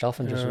switched off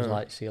and just was Yeah.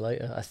 like, see you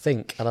later. I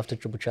think I'd have to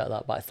double check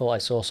that, but I thought I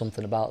saw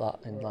something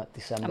about that in like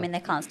December. I mean, they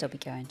can't still be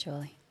going,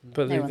 surely.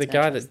 But No the one's gonna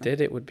guy trust that them.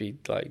 did it would be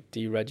like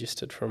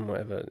deregistered from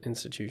whatever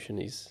institution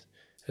he's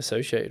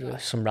associated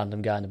with. Some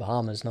random guy in the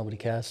Bahamas, nobody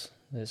cares.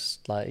 It's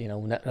like, you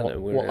know, I know,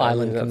 what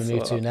island can we that's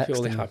move to next?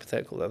 Purely And-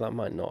 hypothetical. That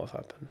might not have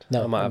happened.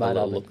 No, I might it have might a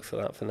little not have look for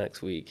that for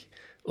next week.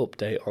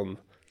 Update on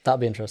That'd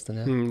be interesting,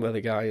 yeah. where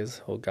the guy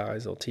is, or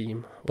guys, or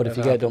team. But if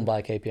you whatever get it done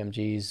happened. by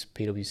KPMGs,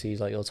 PwCs,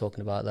 like you're talking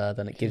about there,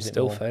 then it gives it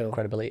still more fail.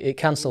 credibility. It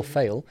can still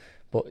fail,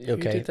 but Who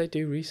okay. did they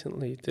do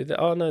recently? Did they,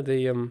 oh no,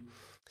 the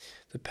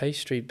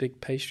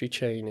big pastry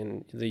chain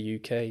in the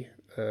UK.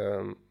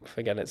 I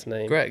forget its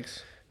name.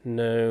 Greg's.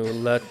 No,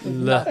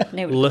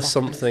 Nobody Le can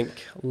something,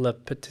 Le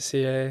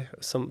Patissier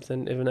or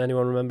something. Even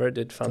anyone remember it?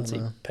 Did fancy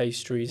know.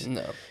 pastries.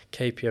 No.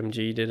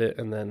 KPMG did it,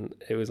 and then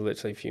it was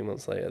literally a few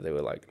months later they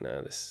were like,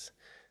 "No, this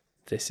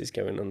is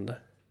going under."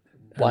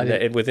 Why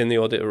And within the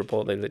audit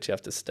report, they literally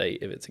have to state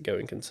if it's a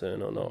going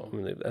concern or not,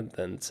 and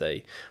then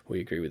say we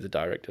agree with the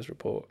director's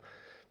report.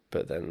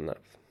 But then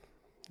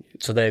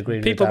So they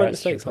agreed. people with the make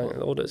mistakes. director's Like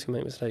report. auditors can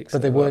make mistakes,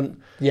 But they so,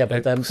 weren't. Yeah,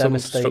 but their some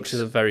mistakes.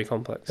 structures are very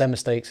complex. Their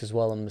mistakes as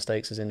well, and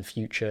mistakes as in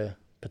future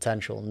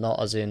potential, not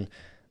as in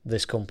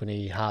this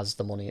company has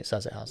the money it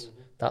says it has.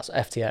 That's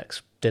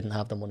FTX didn't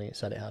have the money it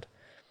said it had.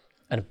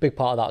 And a big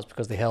part of that is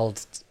because they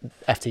held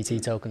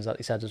FTT tokens that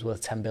they said was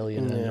worth 10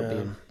 billion and ended up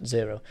being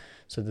zero.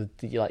 So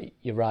like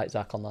you're right,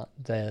 Zach, on that.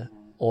 The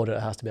auditor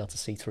has to be able to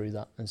see through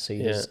that and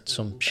see there's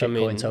some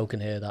shitcoin token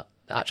here that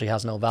actually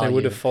has no value. They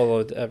would have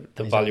followed the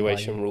his own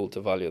valuation value. rule to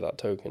value that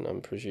token,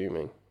 I'm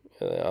presuming.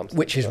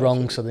 Which is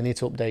wrong, so they need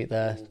to update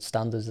their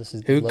standards. This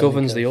is Who learning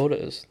governs curve. the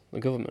auditors?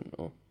 The government?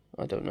 Or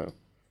I don't know.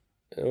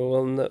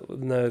 Well,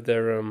 no,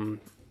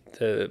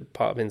 they're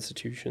part of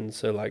institutions.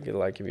 So like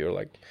if you're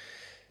like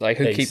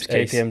Who Ace- keeps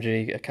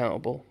KPMG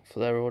accountable for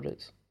their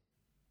audits?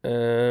 They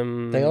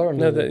are under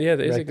no, there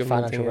is a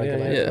government financial thing.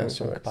 regulator yeah. in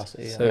some So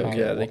capacity. So I can't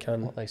yeah, remember they what-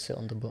 can. what they sit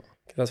under, but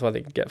That's why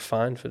they get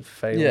fined for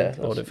failing Yeah, audit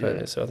that's- failure.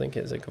 yeah. So I think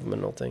it's a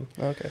governmental thing.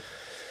 Okay.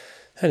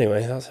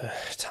 Anyway, that's a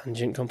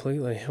tangent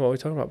completely. What are we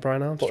talking about? Brian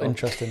but Armstrong.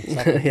 interesting.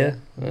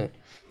 Yeah.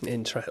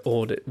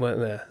 Audit weren't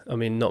there. I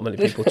mean, not many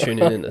people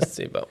tuning in to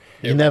see about.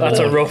 You never That's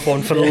a know. rough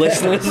one for the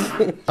listeners.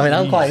 I mean,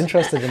 I'm quite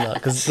interested in that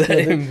because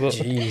Same, but-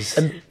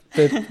 and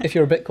if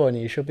you're a Bitcoiner,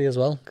 you should be as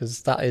well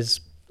because that is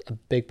a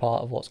big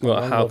part of what's going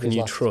Well, on. how over can these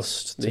you last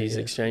trust 2 these years.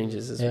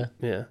 exchanges? Yeah.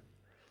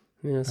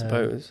 Yeah, I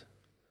suppose.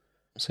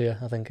 So yeah,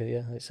 I think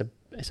it's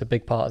a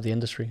big part of the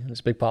industry. And it's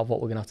a big part of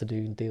what we're gonna have to do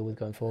and deal with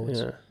going forward.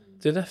 Yeah.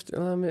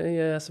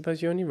 I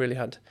suppose you only really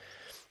had.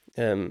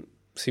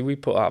 See, we're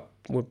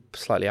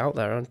slightly out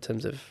there in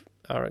terms of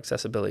our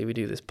accessibility. We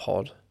do this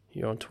pod.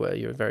 You're on Twitter.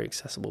 You're very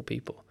accessible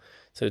people.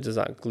 So does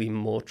that glean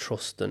more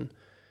trust than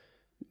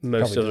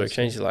most Probably other does,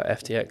 exchanges like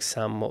FTX?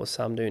 Sam, what was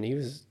Sam doing? He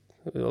was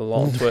a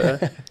lot on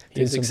Twitter. He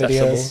Did was some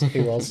accessible. videos. He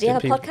was. Do you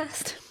have a people-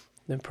 podcast?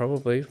 Then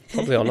probably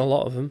on a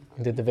lot of them.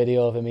 He did the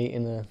video of him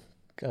eating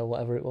the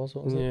whatever it was.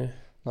 What was it? Yeah.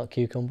 Not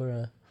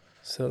cucumber.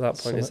 So at that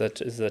point,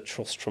 is there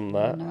trust from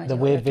that? No idea The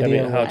what weird it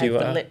video. is. How do you-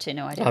 I've literally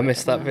no idea. I what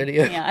missed you're that talking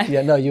video. about.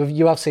 Yeah. Yeah, no,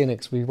 you have seen it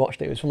 'cause we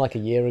watched it. It was from like a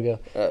year ago,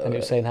 and it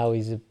was saying how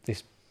he's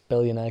this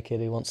billionaire kid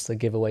who wants to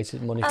give away his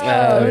money. Oh,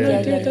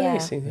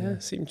 to yeah.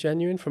 Seemed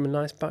genuine from a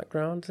nice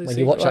background. When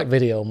you watch that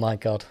video, my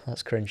God,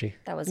 that's cringy.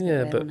 That was a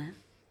Yeah, bit but- weird, wasn't it?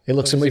 It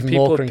looks even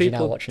more cringy now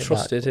people watching it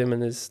trusted back. him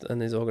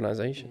and his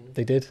organisation.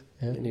 They did.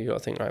 Yeah. And you got to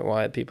think, right,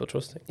 why are people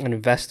trusting? And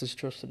investors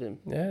trusted him.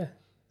 Yeah.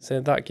 So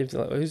that gives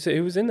like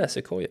who was in there,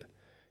 Sequoia.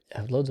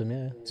 Yeah, loads of them.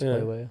 Yeah. It's Yeah.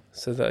 way away.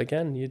 So that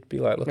again, you'd be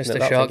like looking Mr. at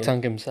that Shark thinking,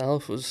 Tank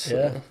himself was.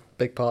 Yeah,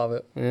 big part of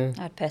it. Yeah.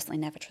 I'd personally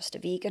never trust a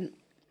vegan.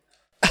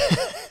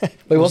 But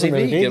he Was wasn't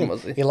he really vegan, vegan.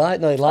 was he? He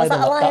lied. No, he lied. that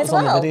on a lie that as was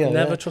on the well? video.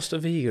 Never yeah. trust a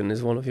vegan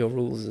is one of your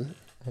rules. Is it?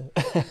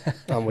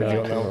 I'm with you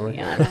on that one.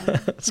 Yeah, I know.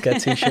 Let's get a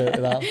t-shirt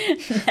with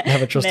that.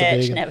 Never trust a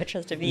Merch, vegan. never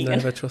trust a vegan.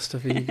 Never trust a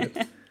vegan.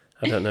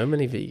 I don't know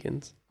many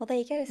vegans. Well, there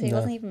you go. So he No.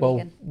 wasn't even Well,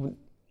 vegan.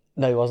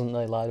 No, he wasn't.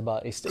 No, he lied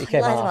about it. He He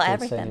came lies out about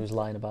afterwards saying everything. he was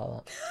lying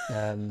about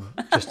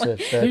that. Just to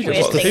Who, Weird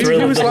just, thing.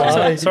 who was the that?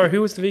 lie. Sorry, who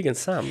was the vegan?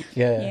 Sam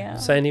Yeah. Yeah.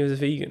 saying he was a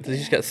vegan. Did he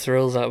just get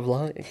thrills out of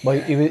lying? Well,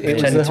 it was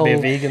Pretending the to be a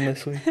whole vegan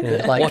this week.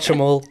 like Watch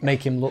them all.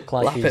 make him look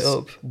like Lap it he's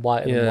up.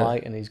 white and Yeah.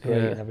 white and he's great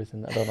Yeah. and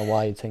everything. I don't know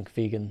why you'd think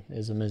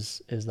veganism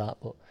is that,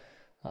 but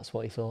that's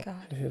what he thought. God.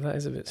 Yeah, that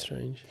is a bit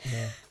strange.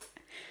 Yeah.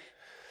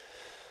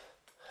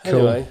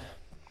 Cool. Anyway,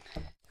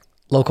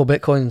 Local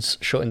Bitcoin's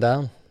shutting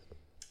down.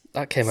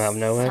 That came out of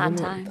nowhere. Sad Didn't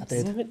it? times. I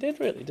did. it did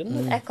really,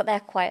 didn't it? They're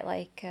quite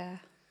like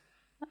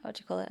what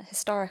do you call it?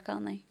 Historic,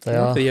 aren't they? They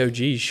are. The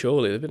OGs,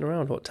 surely. They've been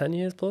around, 10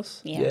 years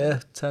plus? Yeah.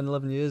 10,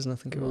 11 years, and I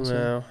think it was.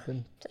 No.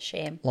 It's a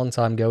shame. Long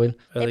time going.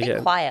 They've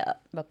been quiet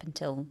up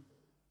until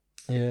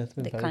Yeah,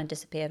 they kind of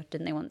disappeared,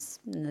 didn't they, once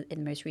in the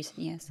most recent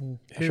years?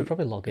 I should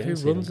probably log in. Who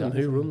runs them?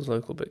 Who runs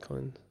Local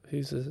Bitcoin?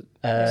 Who's the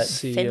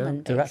CEO?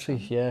 Finland. They're actually,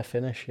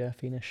 Finnish.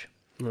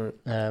 Right.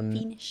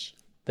 Finnish.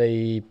 But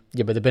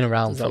they've been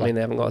around Does for that mean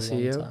they haven't got a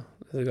CEO?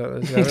 Is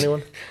there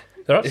anyone?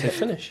 They're actually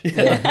Finnish.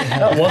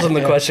 That wasn't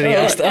the question he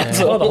asked.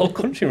 Oh, the whole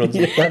country runs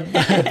it.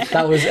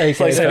 That was a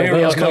case. saying,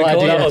 We have no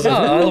idea. That was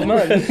Isle of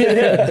Man.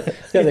 Yeah,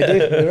 they do.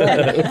 You're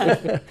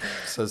right.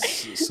 Says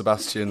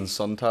Sebastian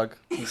Sontag.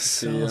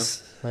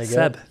 CEO. There you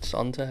go.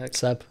 Sontag.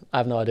 Seb. I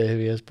have no idea who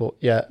he is, but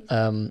yeah,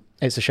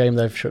 it's a shame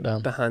they've shut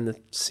down. Behind the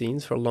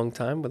scenes for a long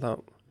time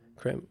without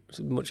creating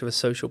much of a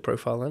social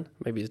profile then.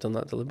 Maybe he's done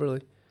that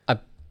deliberately.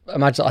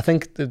 I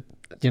think that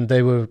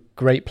they were a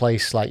great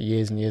place like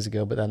years and years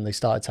ago, but then they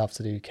started to have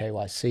to do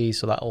KYC,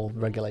 so that old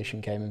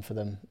regulation came in for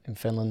them in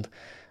Finland.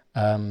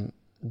 I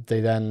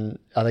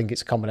think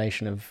it's a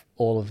combination of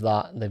all of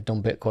that. They've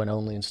done Bitcoin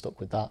only and stuck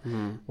with that.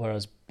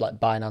 Whereas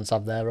like Binance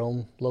have their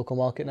own local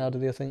market now, do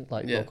they, I think?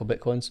 Local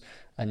Bitcoins,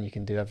 and you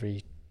can do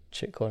every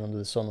shitcoin under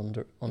the sun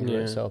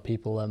under it. So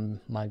people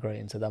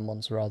migrating to them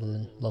ones rather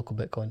than local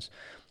Bitcoins.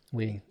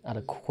 We had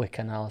a quick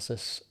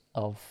analysis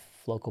of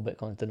local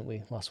Bitcoins, didn't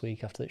we, last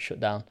week after it shut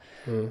down?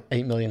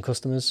 8 million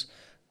customers,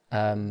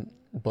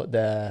 but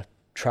their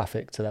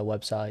traffic to their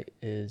website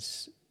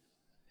is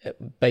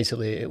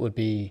it would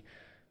be,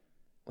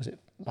 was it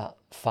about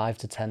 5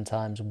 to 10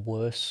 times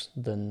worse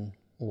than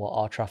what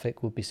our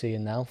traffic would be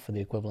seeing now for the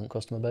equivalent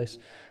customer base.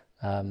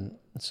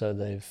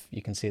 So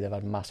you can see they've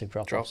had massive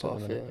drop-offs at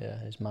the minute. Yeah,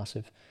 it's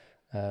massive.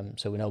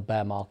 So we know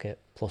bear market,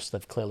 plus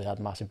they've clearly had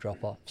massive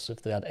drop-offs.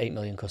 If they had 8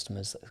 million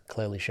customers, that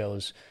clearly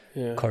shows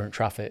current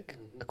traffic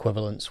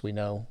equivalents, we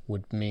know,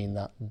 would mean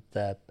that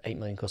their 8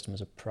 million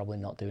customers are probably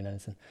not doing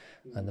anything.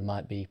 And there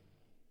might be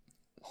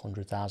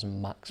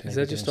 100,000 max. Is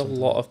there just a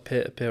lot of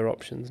peer-to-peer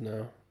options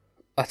now?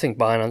 I think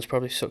Binance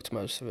probably sucked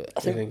most of it.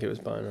 I think it was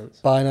Binance.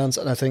 Binance,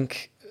 and I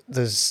think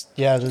there's...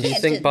 Do you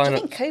think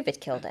COVID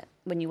killed it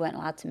when you weren't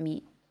allowed to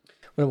meet?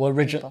 No, I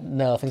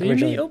think Did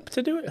you meet up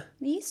to do it?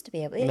 They used to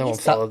be able. No one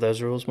followed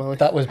those rules, Molly.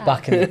 That was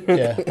back in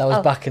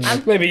back in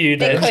the... Maybe you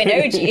did.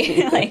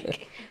 Bitcoin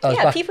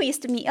OG. People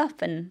used to meet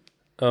up and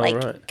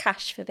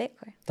cash for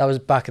Bitcoin. That was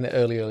back in the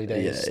early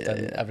days.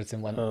 Then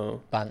everything went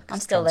bank. I'm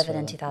still living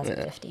in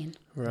 2015.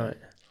 Right.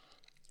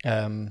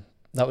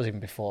 That was even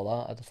before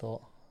that, I'd have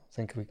thought. I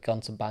think we'd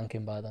gone to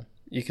banking by then.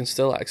 You can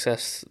still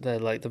access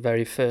the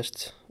very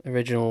first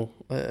original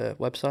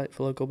website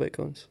for local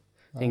Bitcoins.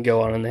 You can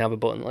go on and they have a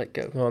button like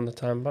go. On the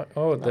time back.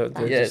 Oh,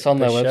 it's on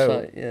their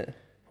website. Yeah.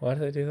 Why do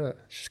they do that?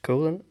 It's just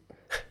cool, isn't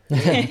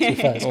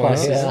it?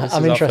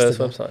 I'm interested. Our first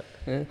website.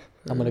 Yeah.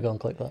 I'm going to go and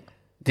click that.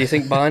 Do you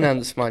think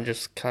Binance might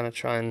just kind of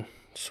try and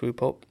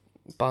swoop up,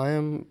 buy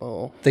them,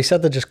 or? They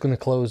said they're just going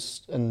to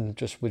close and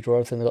just withdraw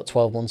everything. They've got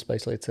 12 months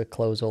basically to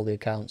close all the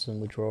accounts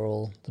and withdraw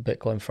all the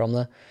Bitcoin from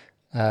there.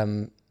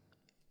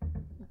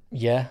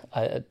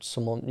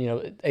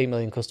 Someone, 8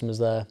 million customers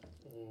there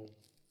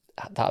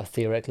that are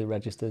theoretically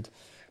registered.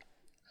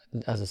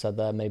 As I said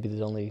there, maybe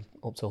there's only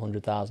up to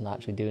 100,000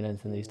 actually doing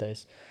anything these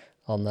days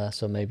on there.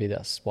 So maybe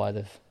that's why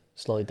they've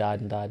slowly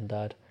died.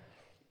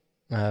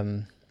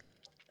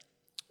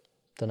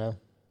 Don't know.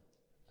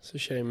 It's a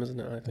shame, isn't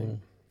it? I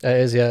think it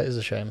is. Yeah, it is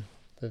a shame.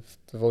 They've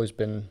always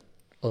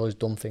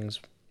done things.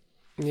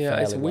 Yeah,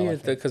 it's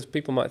weird because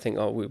people might think,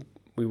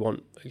 we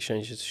want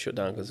exchanges to shut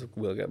down because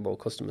we'll get more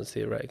customers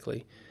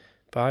theoretically.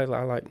 But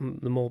I like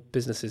the more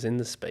businesses in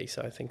the space,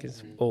 I think,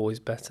 is always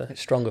better.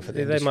 It's stronger for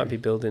the industry. They might be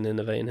building,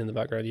 innovating in the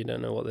background. You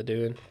don't know what they're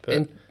doing.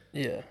 But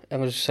I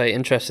was just say,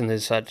 interesting they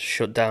decided to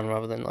shut down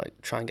rather than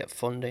try and get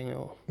funding,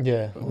 or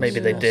maybe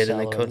they did and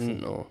they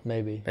couldn't, or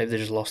maybe they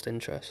just lost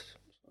interest.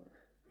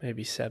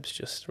 Maybe Seb's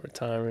just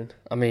retiring.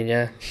 I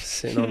mean,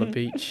 sitting on the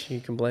beach. You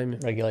can blame him.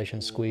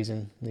 Regulation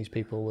squeezing. These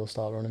people will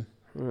start running.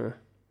 Yeah.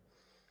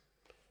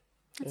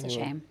 That's a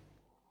shame.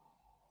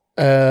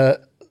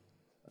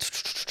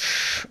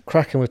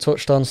 Kraken, we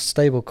touched on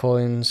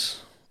stablecoins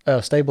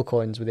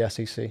with the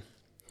SEC.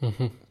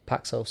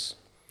 Paxos.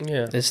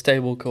 Yeah. Is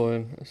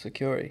stablecoin a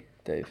security,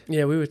 Dave?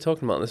 Yeah, we were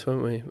talking about this,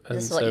 weren't we?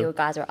 This is what you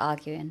guys were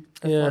arguing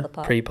before the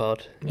pod.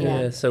 Pre-pod.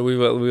 Yeah, so we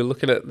were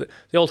looking at the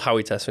old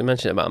Howey test. We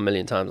mentioned it about 1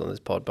 million times on this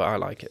pod, but I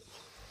like it.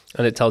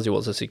 And it tells you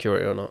what's a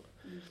security or not.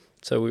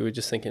 So we were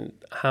just thinking,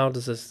 how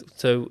does this...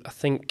 So I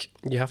think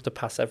you have to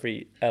pass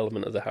every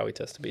element of the Howey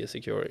test to be a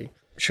security.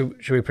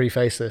 Should we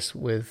preface this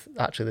with,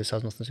 actually, this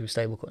has nothing to do with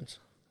stablecoins?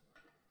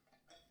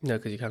 No,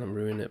 because you kind of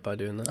ruin it by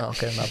doing that. Oh,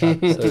 okay, my bad.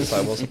 So it's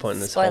like, what's the point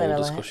in this whole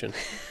discussion?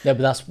 No,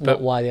 but that's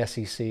not why the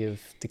SEC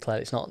have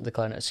declared. It's not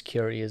declaring it a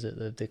security, is it?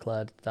 They've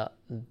declared that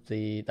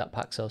that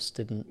Paxos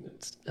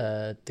didn't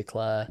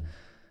declare...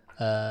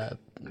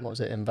 what was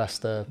it?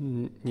 Investor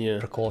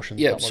precautions.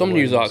 Yeah, some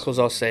news articles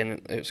are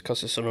saying it's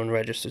because it's an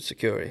unregistered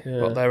security,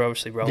 but they're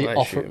obviously wrong.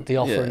 The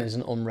offering is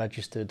an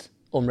unregistered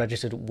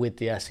unregistered with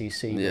the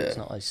SEC, but it's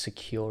not a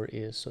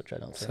security as such, I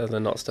don't think. So they're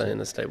not saying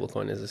the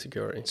stablecoin is a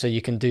security. So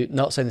you can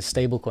not saying the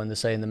stablecoin, they're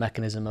saying the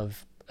mechanism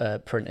of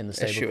printing the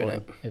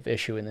stablecoin, of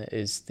issuing it,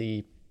 is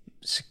the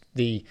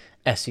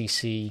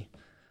SEC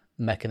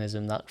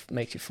mechanism that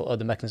makes you or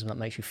the mechanism that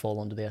makes you fall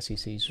under the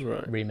SEC's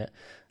remit.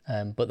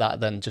 But that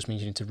then just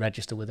means you need to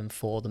register with them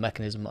for the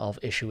mechanism of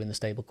issuing the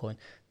stablecoin.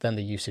 Then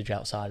the usage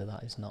outside of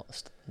that is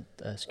not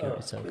a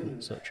security token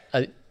as such.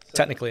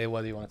 Technically,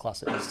 whether you want to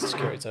class it as a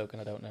security token,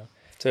 I don't know.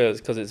 So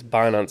it's because it's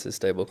Binance's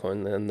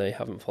stablecoin, and they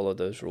haven't followed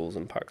those rules,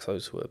 and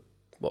Paxos were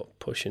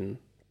pushing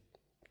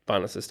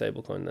Binance's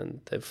stablecoin, then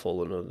they've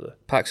fallen under the...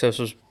 Paxos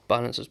was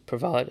Binance's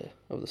provider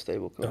of the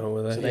stablecoin. Oh,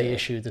 were they? So they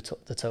issued the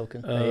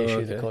token, they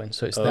issued the coin.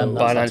 So it's them.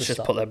 Binance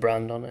just put their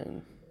brand on it.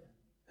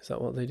 Is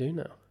that what they do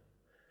now?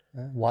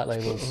 White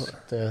labels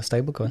the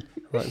stablecoin.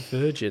 Like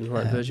Virgin,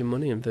 Virgin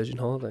Money and Virgin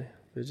Holiday,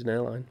 Virgin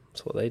Airline.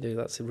 That's what they do.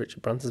 That's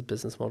Richard Branson's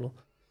business model.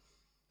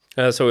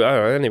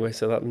 Anyway,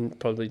 so that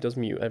probably does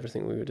mute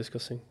everything we were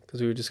discussing,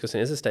 because we were discussing,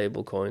 is a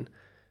stable coin,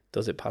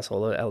 does it pass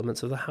all the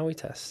elements of the Howey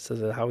test? So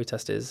the Howey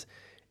test is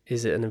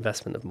it an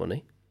investment of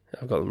money?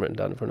 I've got them written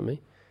down in front of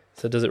me.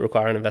 So does it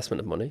require an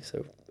investment of money?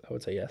 So I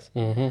would say yes.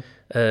 Mm-hmm.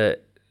 A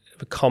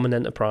common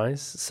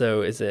enterprise.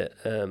 So is it,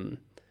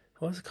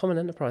 what does a common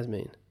enterprise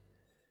mean?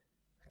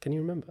 Can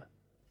you remember?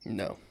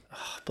 No.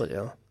 Oh, bloody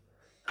hell.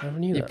 I never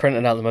knew that. You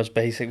printed out the most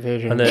basic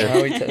version of the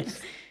Howey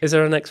test. Is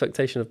there an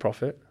expectation of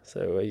profit?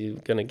 So are you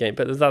going to gain?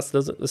 But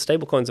the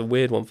stable coin's a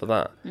weird one for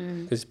that,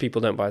 because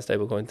people don't buy a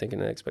stable coin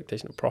thinking an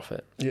expectation of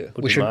profit. Yeah,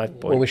 we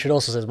should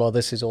also say as well,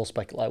 this is all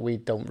like we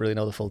don't really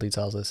know the full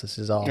details of this. This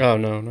is our... Oh,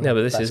 no. Yeah,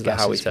 but this is the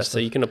Howey test. So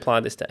you can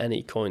apply this to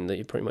any coin that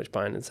you're pretty much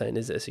buying and saying,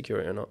 is it a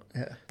security or not?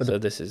 Yeah. But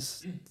this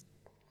is...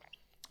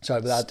 Sorry,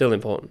 but still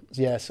important.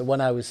 Yeah, so when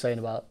I was saying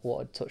about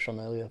what I touched on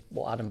earlier,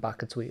 what Adam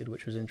Backer tweeted,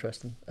 which was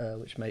interesting,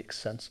 which makes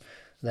sense,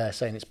 they're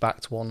saying it's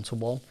backed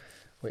 1-to-1,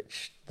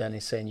 which then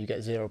is saying you get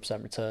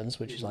 0% returns,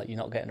 which is like you're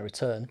not getting a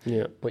return,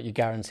 but you're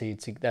guaranteed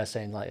to, they're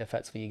saying like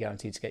effectively you're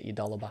guaranteed to get your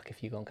dollar back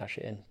if you go and cash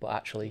it in, but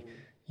actually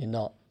you're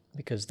not,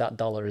 because that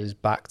dollar is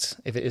backed,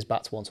 if it is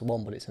backed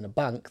 1-to-1, but it's in a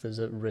bank, there's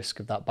a risk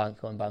of that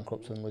bank going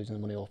bankrupt and losing the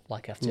money, or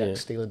like FTX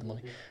stealing the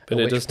money. But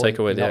it does take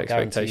away the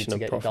expectation of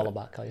profit. Dollar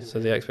back, so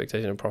the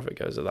expectation of profit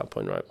goes at that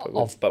point, right?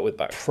 But with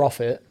back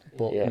profit,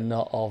 but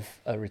not of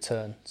a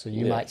return. So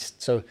you might.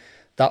 So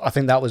that, I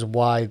think that was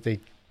why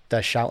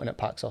they're shouting at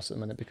Paxos at the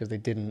minute, because they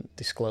didn't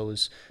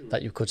disclose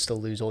that you could still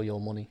lose all your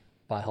money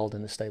by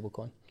holding the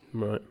stablecoin.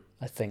 Right.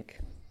 I think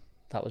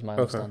that was my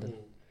understanding.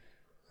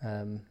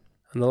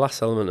 And the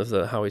last element of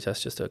the Howey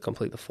test, just to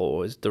complete the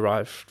four, is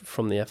derived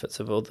from the efforts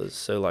of others.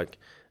 So like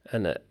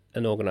an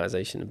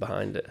organisation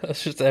behind it.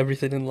 That's just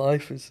everything in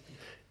life is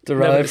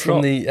derived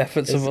from the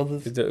efforts of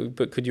others.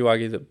 But could you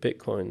argue that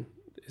Bitcoin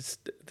is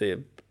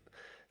the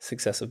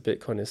success of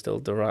Bitcoin is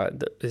still derived,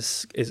 that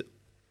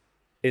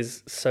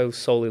is so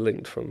solely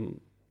linked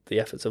from the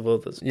efforts of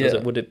others?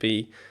 Would it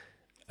be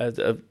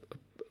a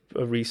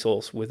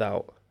resource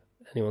without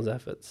anyone's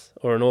efforts,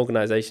 or an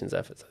organisation's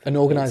efforts? An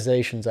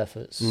organisation's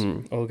efforts.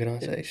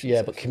 Organisations.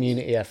 Yeah, but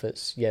community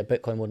efforts. Yeah,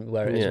 Bitcoin wouldn't be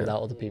where it is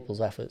without other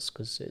people's efforts,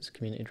 because it's a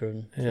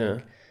community-driven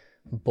thing.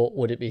 But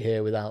would it be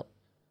here without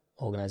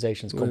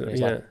organisations,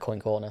 companies like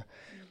Coin Corner?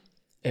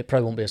 It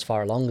probably won't be as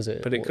far along as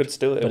it. But it could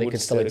still. But it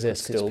could still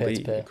exist.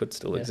 It could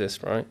still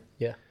exist, right?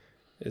 Yeah.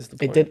 Is the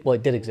point.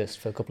 It did exist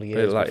for a couple of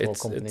years before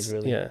companies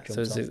really. Yeah.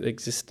 So it's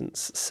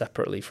existence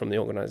separately from the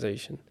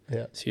organisation.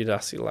 Yeah. So you'd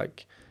ask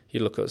you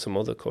look at some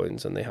other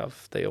coins and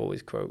they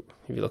always quote,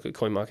 if you look at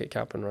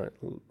CoinMarketCap and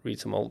read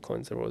some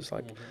altcoins, they're always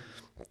like,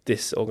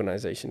 this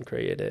organisation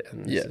created it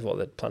and this is what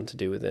they plan to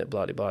do with it,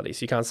 blah, blah, blah. So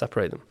you can't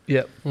separate them.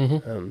 Yeah.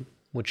 Mm-hmm.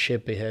 Would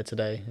SHIB be here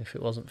today if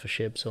it wasn't for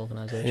SHIB's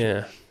organisation?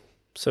 Yeah.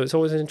 So it's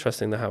always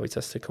interesting the Howey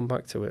test to come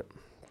back to it.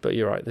 But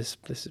you're right, this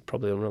is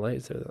probably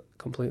unrelated to that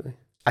completely.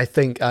 I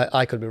think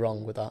I could be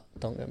wrong with that.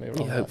 Don't get me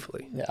wrong. Yeah,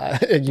 hopefully. Yeah,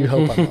 you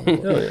hope I'm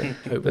wrong.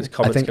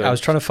 I think I was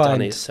trying to find...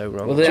 Danny is so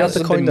wrong. Well, there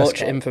hasn't been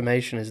much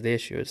information is the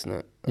issue, isn't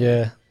it?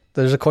 Yeah.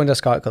 There's a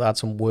CoinDesk article that had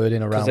some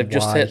wording around because they've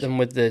just hit them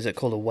with, is it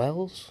called a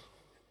Wells?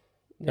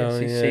 Where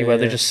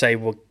they just say,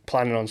 we're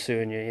planning on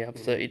suing you, you have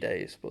 30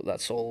 days, but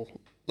that's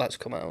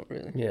come out,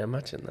 really. Yeah,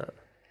 imagine that.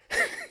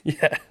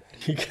 Yeah.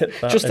 You get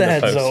that just a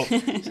heads up.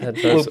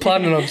 We're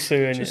planning on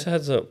suing you. Just a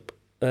heads up.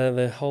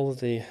 The whole of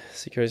the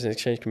Securities and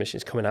Exchange Commission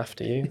is coming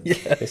after you.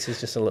 Yeah. This is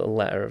just a little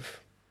letter of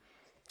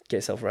get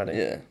yourself ready.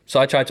 Yeah. So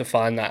I tried to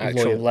find that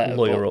actual letter,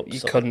 but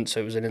you couldn't. So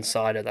it was an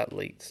insider that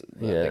leaked.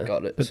 They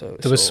got it. But so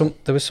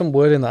there was some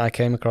wording that I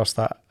came across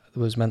that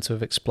was meant to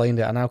have explained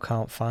it. I now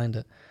can't find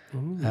it.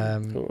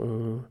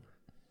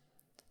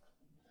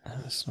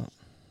 It's not.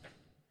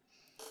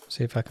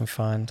 See if I can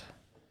find.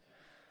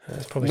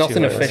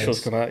 Nothing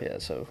official's come out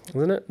yet. So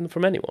isn't it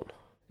from anyone?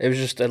 It was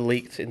just a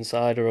leaked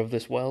insider of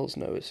this Wells.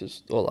 No, this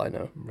is all I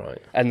know.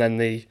 Right. And then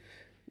the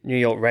New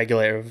York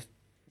regulator have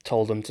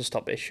told them to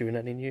stop issuing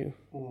any new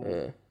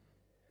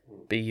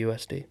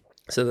BUSD.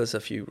 So there's a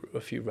few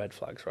red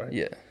flags, right?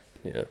 Yeah.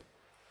 Yeah.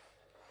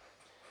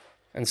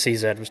 And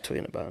CZ was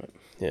tweeting about it.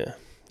 Yeah.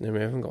 No, we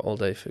haven't got all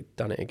day for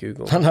Danny to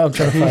Google. I know, I'm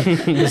trying to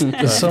find.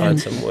 There's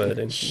some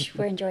wording.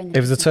 We're enjoying this. It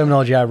was the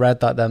terminology I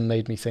read that then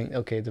made me think,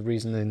 okay, the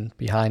reasoning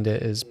behind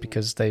it is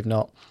because they've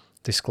not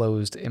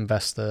disclosed the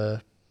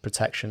investor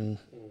protection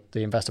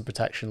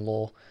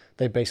law.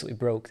 They basically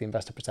broke the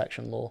investor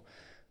protection law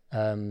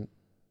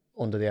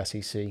under the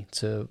SEC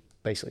to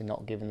basically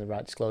not giving the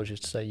right disclosures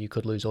to say you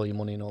could lose all your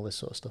money and all this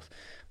sort of stuff.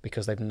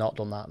 Because they've not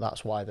done that,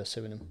 that's why they're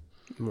suing him.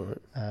 Right.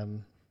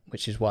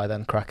 Which is why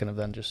then Kraken have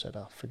then just said,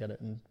 forget it,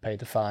 and paid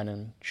the fine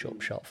and shut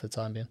up shop for the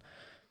time being.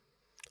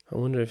 I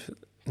wonder if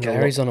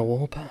Gary's on a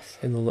warpath.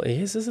 He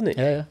is, isn't he?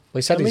 Yeah. Well,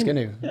 he said he's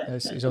going to.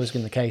 He's always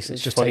been the case.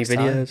 It's just funny takes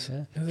time. videos.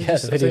 Yeah,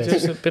 the videos.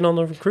 They've just been on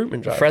a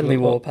recruitment drive. Friendly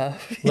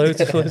warpath.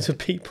 Loads of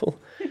people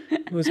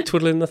was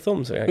twiddling their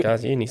thumbs. Like,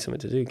 guys, you need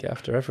something to do. Get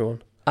after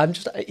everyone. I'm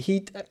just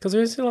because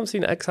we still haven't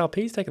seen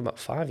XRP's taken about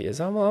 5 years.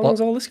 How long's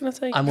all this going to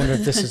take? I'm wondering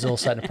if this is all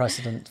setting a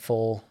precedent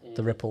for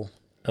the Ripple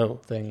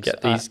things.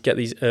 Get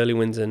these early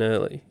wins in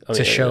early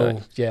to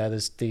show.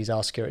 These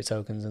are security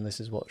tokens, and this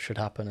is what should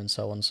happen, and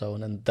so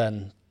on, and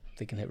then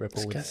they can hit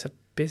Ripple. It's a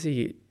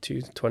busy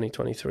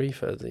 2023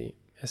 for the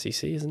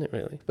SEC, isn't it,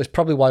 really? But it's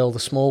probably why all the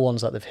small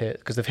ones that they've hit,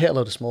 because they've hit a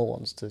load of small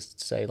ones to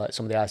say, like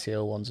some of the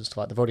ICO ones and stuff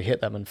like, they've already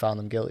hit them and found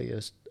them guilty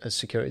as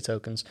security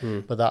tokens.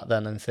 But that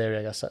then, in theory,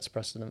 I guess sets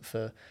precedent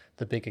for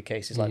the bigger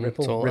cases like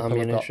Ripple. Ripple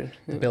have got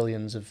the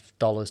billions of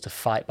dollars to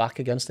fight back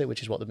against it,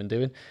 which is what they've been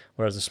doing,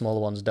 whereas the smaller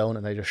ones don't,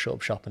 and they just shut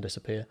up shop and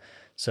disappear.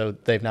 So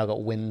they've now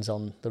got wins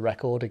on the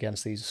record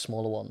against these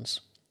smaller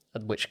ones,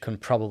 which can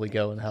probably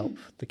go and help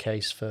the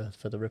case for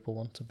the Ripple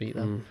one to beat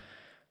them.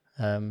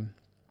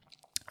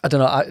 I don't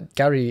know.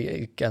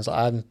 Gary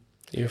Gensler,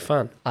 You're a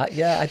fan?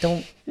 I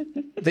don't.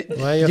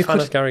 Why are you a fan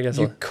of Gary Gensler?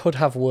 You could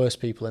have worse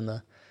people in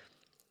there.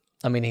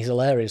 I mean, he's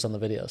hilarious on the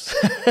videos.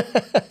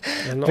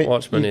 I've not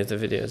watched many of the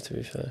videos, to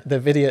be fair. The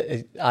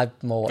video, I've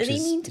more watched. Does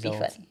he mean to be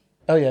funny?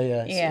 Oh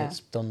yeah. It's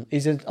done.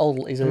 He's an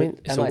old. It's MIT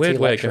a weird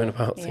way of going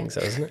about things,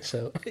 though, isn't it?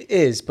 So it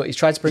is, but he's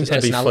tried to bring just to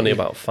personality. be funny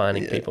about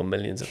fining people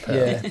millions of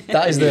pounds. Yeah,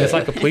 that is It's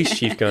like a police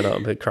chief going out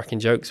and cracking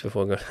jokes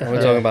before going.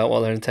 We're talking about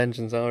what their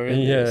intentions are.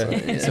 Really. Yeah,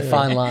 it's a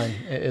fine line.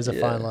 It is a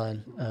fine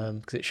line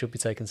because it should be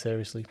taken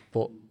seriously.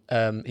 But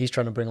he's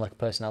trying to bring like a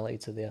personality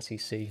to the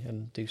SEC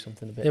and do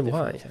something a bit. Yeah,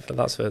 why? But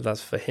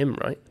that's for him,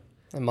 right?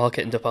 The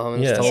marketing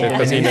department.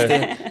 Because he knows.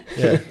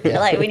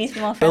 Like, we need to be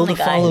more Build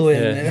friendly,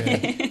 a guys.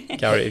 following.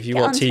 Gary, if you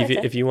want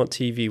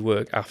TV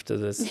work after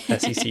the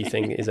SEC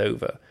thing is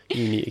over,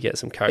 you need to get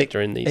some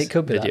character in these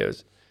videos.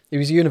 That. He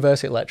was a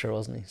university lecturer,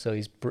 wasn't he? So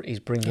he's bringing a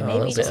little bit of that in.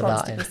 Maybe he just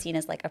wants to be seen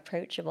as like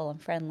approachable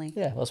and friendly.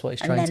 Yeah, that's what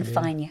he's trying to do. And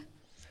then fine you.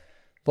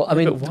 But I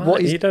mean,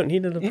 you don't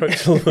need an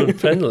approachable and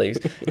friendly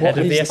head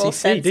of the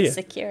SEC, do you?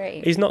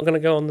 Security. He's not going to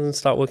go on and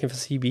start working for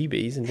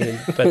CBeebies and doing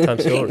bedtime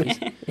stories.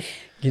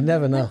 You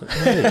never know.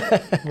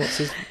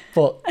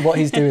 But what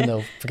he's doing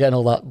though, forgetting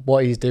all that,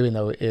 what he's doing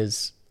though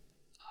is,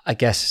 I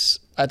guess,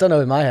 I don't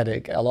know, in my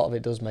head, a lot of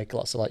it does make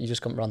lots of, like, you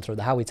just come run through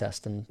the Howey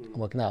test and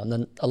working out, and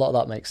then a lot of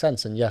that makes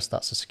sense, and yes,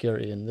 that's a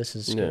security, and this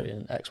is security,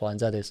 and X, Y, and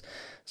Z is.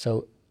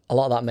 So a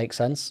lot of that makes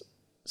sense.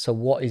 So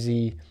what is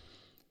he...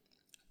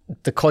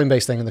 The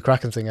Coinbase thing and the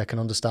Kraken thing, I can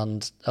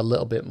understand a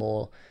little bit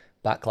more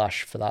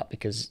backlash for that,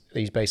 because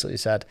he's basically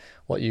said,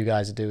 what you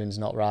guys are doing is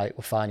not right,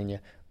 we're fining you,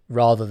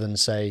 rather than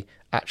say,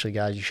 actually,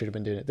 guys, you should have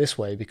been doing it this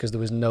way, because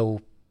there was no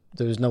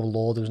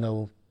law, there was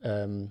no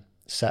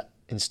set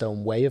in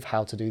stone way of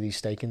how to do these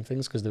staking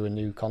things, because there were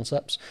new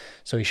concepts.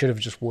 So he should have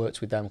just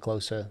worked with them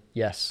closer,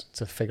 yes,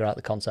 to figure out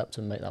the concept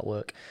and make that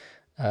work.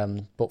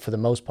 But for the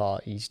most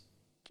part, he's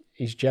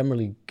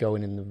generally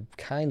going in the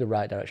kind of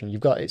right direction. You've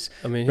got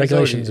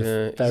regulations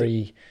a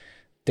very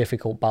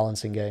difficult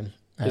balancing game.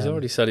 He's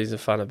already said he's a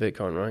fan of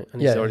Bitcoin, right?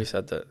 And he's already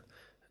said that,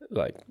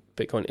 like,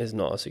 Bitcoin is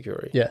not a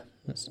security. Yeah,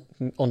 it's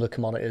under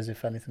commodities,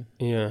 if anything.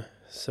 Yeah,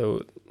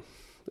 so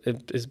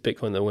is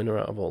Bitcoin the winner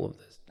out of all of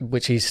this?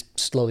 Which he's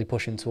slowly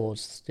pushing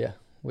towards,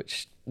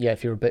 which,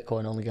 if you're a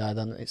Bitcoin only guy,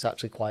 then it's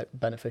actually quite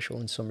beneficial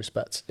in some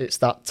respects. It's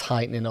that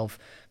tightening of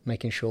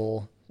making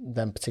sure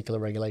them particular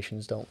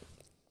regulations don't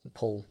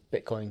pull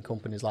Bitcoin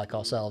companies like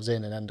ourselves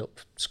in and end up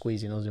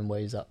squeezing us in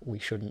ways that we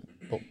shouldn't,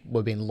 but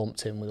we're being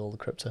lumped in with all the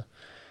crypto.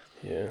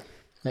 Yeah.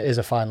 It is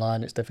a fine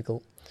line, it's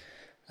difficult.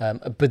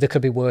 But there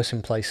could be worse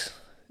in place.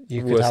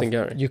 Than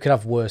Gary? You could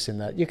have worse in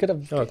there. You could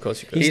have... Oh, of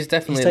course you could. He's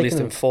definitely at least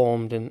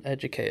informed and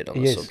educated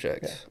on the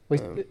subject.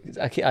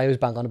 Yeah. I always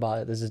bang on about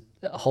it. There's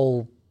a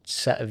whole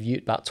set of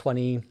about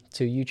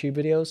 22 YouTube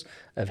videos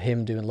of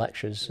him doing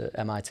lectures at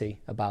MIT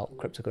about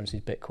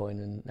cryptocurrencies, Bitcoin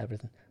and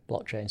everything,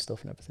 blockchain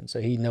stuff and everything.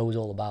 So he knows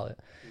all about it.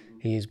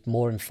 He is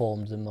more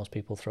informed than most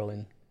people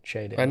throwing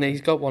shade in. And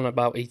he's got one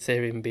about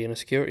Ethereum being a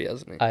security,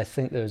 hasn't he? I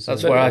think there's...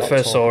 That's where I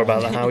first saw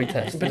about the Howey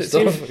test. But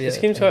it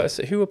seems quite...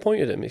 Who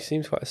appointed him? It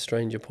seems quite a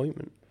strange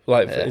appointment.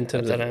 Like, in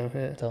terms of...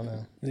 don't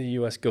know. The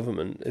US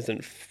government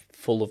isn't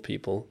full of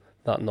people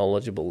that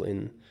knowledgeable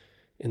in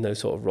in those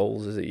sort of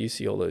roles, is it? You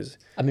see all those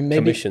maybe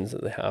commissions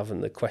that they have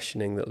and the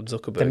questioning that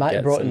Zuckerberg they might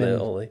have gets. brought him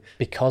in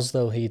because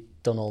though he'd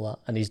done all that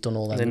and he's done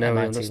all them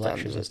MIT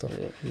lectures and stuff.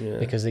 Yeah.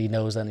 Because he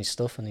knows then his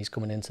stuff and he's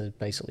coming in to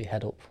basically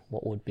head up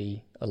what would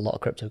be a lot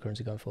of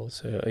cryptocurrency going forward.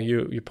 So are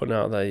you're putting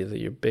out there that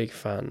you're a big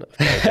fan of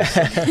Gary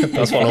Gensler?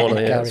 That's what I want to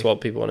hear. That's what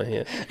people want to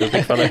hear. You're a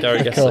big fan of Gary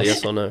Gensler,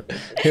 yes or no?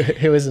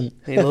 Who isn't?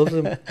 He loves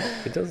him.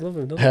 He does love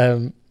him,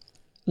 doesn't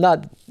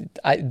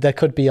he? There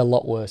could be a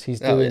lot worse. He's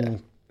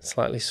doing...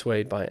 Slightly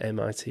swayed by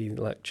MIT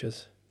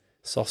lectures.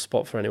 Soft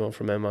spot for anyone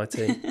from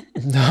MIT.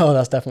 No,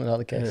 that's definitely not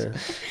the case.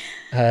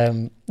 Yeah.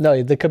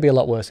 No, there could be a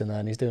lot worse in there,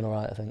 and he's doing all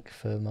right, I think,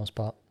 for the most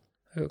part.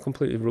 I got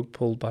completely rug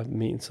pulled by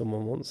meeting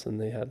someone once,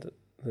 and they had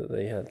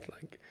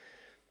like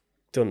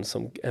done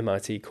some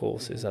MIT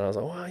courses, and I was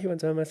like, "Wow, you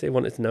went to MIT?" I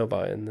wanted to know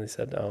about it, and they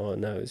said, "Oh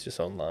no, it's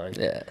just online."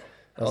 Yeah.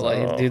 I was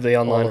like, do the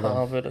online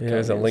Harvard. Yeah,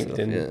 there's a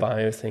LinkedIn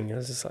bio thing. I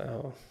was just like,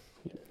 "Oh."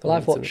 Well,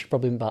 I've watched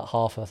probably about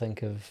half, I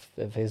think, of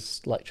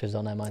his lectures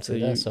on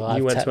MIT. So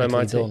I've went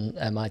technically to done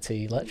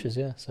MIT lectures,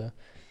 yeah. So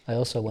I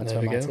also went to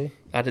MIT. Go.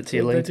 Add it to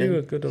your They LinkedIn. do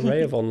a good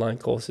array of online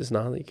courses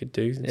now that you could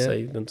do. Say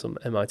you've done some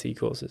MIT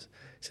courses.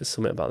 It's just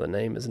something about the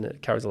name, isn't it?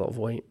 It carries a lot of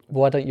weight.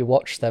 Why don't you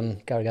watch them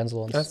Gary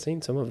Gensler ones? I've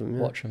seen some of them,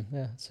 yeah. Watch them,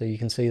 yeah. So you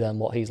can see then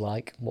what he's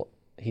like, what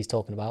he's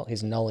talking about,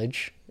 his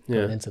knowledge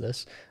going into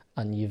this,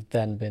 and you've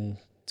then been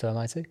to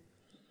MIT.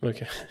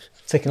 Okay.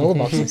 Ticking all the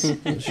boxes.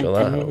 I'm sure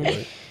that will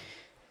work.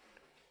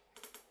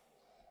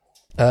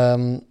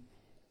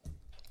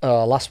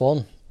 Last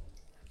one.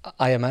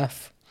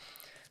 IMF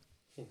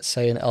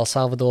saying El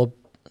Salvador's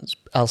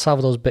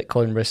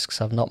Bitcoin risks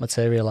have not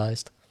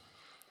materialized.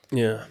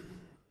 Yeah.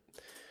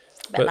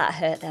 But that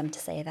hurt them to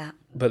say that.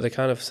 But they're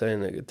kind of saying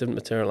that it didn't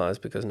materialize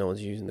because no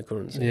one's using the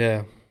currency.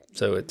 Yeah.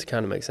 So it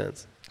kind of makes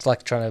sense. It's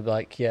like trying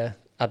to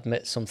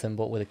admit something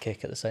but with a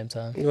kick at the same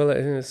time. Well,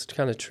 it's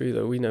kind of true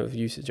though. We know the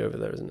usage over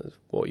there isn't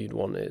what you'd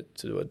want it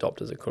to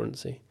adopt as a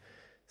currency.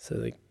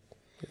 So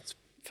it's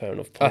fair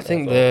enough. I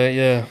think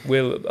a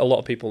lot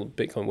of people in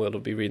the Bitcoin world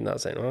will be reading that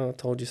saying, "Oh, I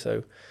told you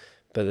so."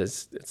 But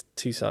it's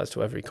two sides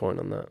to every coin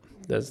on that.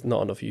 There's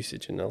not enough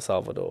usage in El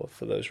Salvador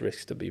for those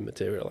risks to be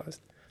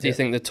materialized. Do you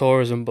think the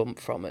tourism bump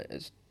from it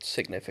has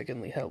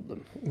significantly helped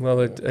them? Well,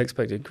 the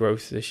expected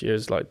growth this year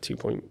is like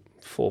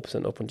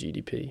 2.4% up on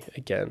GDP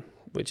again,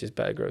 which is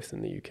better growth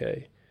than the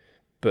UK.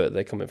 But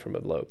they're coming from a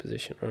lower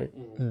position, right?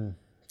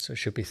 So it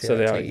should be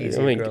theoretically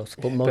easier growth.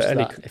 But most of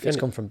that, if it's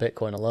come from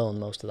Bitcoin alone,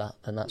 most of that,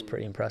 then that's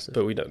pretty impressive.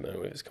 But we don't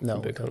know if it's come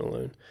from Bitcoin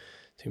alone.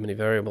 Too many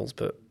variables.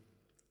 But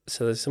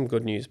so there's some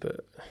good news,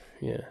 but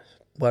yeah.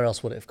 Where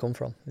else would it have come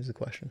from, is the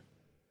question.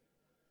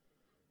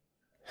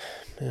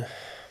 Yeah.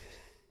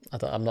 I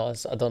don't know.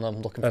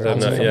 I'm looking for I don't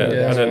know.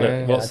 I don't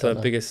know. What's the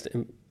biggest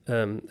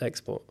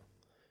export?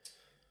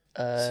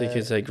 So you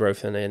could say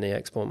growth in any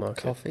export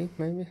market. Coffee,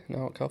 maybe?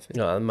 Not coffee.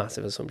 No, a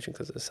massive assumption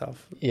because it's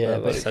south.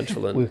 But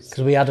central and because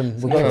we had them.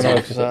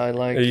 Because I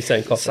like. Are you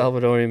saying coffee?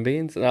 Salvadorian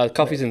beans. No,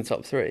 coffee's in the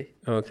top 3.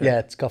 Oh, okay. Yeah,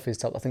 it's coffee's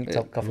top. I think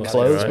top coffee.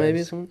 Clothes,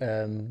 maybe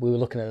something. We were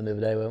looking at it the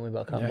other day, weren't we?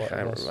 But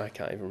I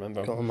can't even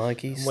remember. Got on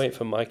Mikey's. I'm waiting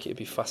for Mikey to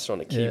be faster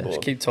on a keyboard.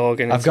 Just keep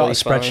talking. I've got a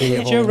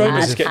spreadsheet. Joe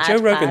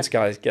Rogan's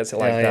guy gets it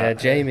like that. Yeah,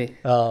 Jamie.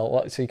 Oh,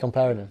 what? So you're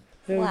comparing them?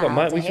 Yeah, Wow, we've got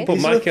Mike. We should put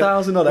He's Mikey.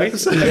 1,000 odd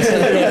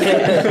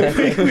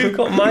episodes. We've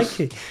got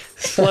Mikey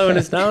slowing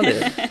us down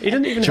here. He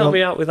didn't even help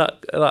me out with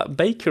that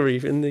bakery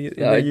in the UK.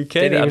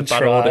 Didn't even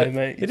try,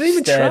 mate. He didn't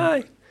even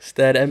try.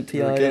 Stared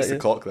empty eyed. Against the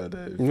clock there,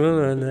 Dave.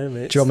 No,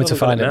 mate. Do you want me to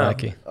find it,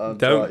 Mikey?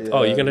 Don't.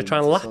 Oh, you're going to try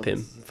and lap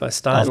him for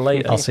starting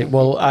later. I'll see.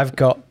 Well, I've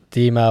got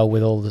the email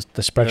with all the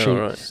spreadsheet.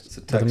 Right.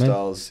 So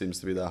textiles seems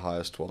to be their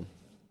highest one.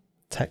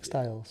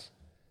 Textiles.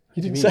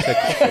 You didn't say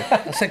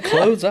coffee. I said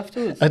clothes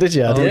afterwards. Oh, did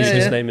you? I didn't was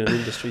just naming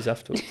industries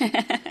afterwards.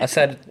 I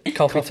said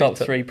coffee top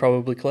 3,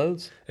 probably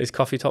clothes. Is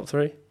coffee top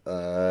 3?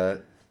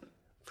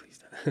 Please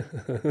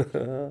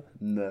don't.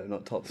 No,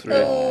 not top 3.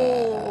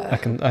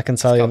 I can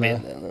tell you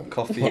now.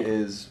 Coffee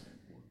is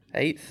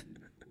 8th.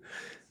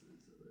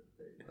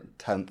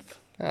 10th.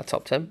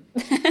 Top 10.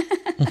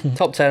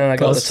 Top 10, and I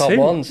got the top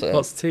 1. So.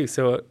 What's 2?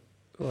 So,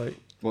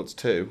 What's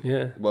 2?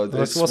 Yeah. Well,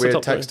 What's it's the weird.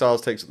 top 3?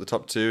 Textiles takes up the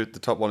top 2. The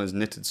top 1 is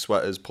knitted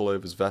sweaters,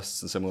 pullovers,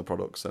 vests, and similar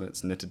products, and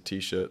it's knitted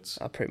t-shirts.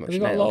 I pretty much Have you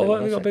got a nailed lot it of when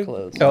I work? said Big-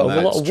 clothes. Oh, And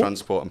a lot it's of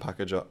transport and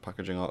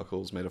packaging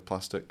articles made of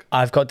plastic.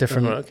 I've got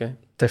different Okay.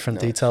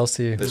 details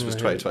to you. This was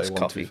 2021.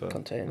 Coffee to be fair.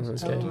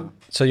 containers. Okay.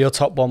 So your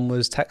top one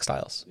was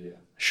textiles. Yeah.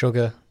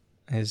 Sugar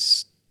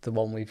is the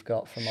one we've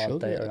got from our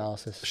Sugar? data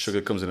analysis.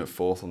 Sugar comes in at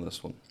 4th on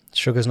this one.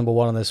 Sugar's number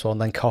 1 on this one.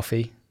 Then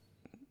coffee,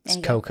 There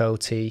you go. cocoa,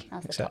 tea,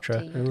 That's the top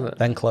etc. two.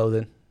 Then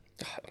clothing.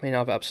 I mean,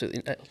 I've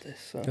absolutely nailed this.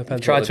 So.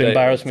 Depends Tried what to the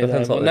embarrass data- me there.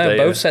 depends what But the no,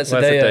 data- both sets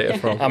of where's the data. data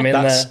from? I'm in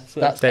That's there. So.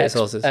 that's Data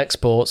sources.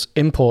 exports.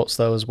 Imports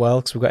though as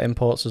well, because we've got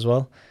imports as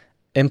well.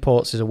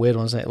 Imports is a weird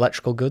one, isn't it?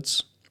 Electrical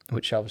goods,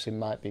 which obviously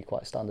might be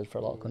quite standard for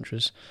a lot of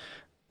countries.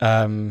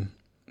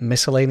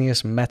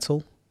 Miscellaneous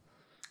metal.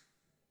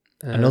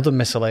 Another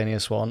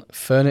miscellaneous one.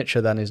 Furniture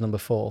then is number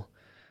 4,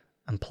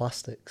 and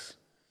plastics.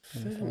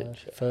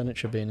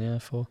 Furniture being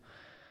 4.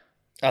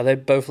 Are they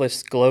both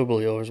listed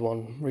globally, or is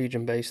one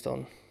region based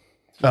on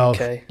Oh,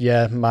 UK.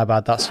 yeah, my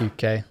bad. That's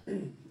UK.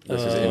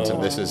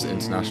 This is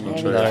international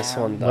trade. Nice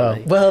one,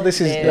 Danny. Well,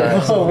 this is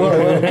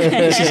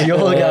this is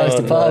your guys'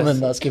 department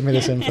that's giving me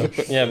this info.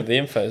 Yeah, but the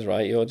info is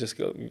right. You're just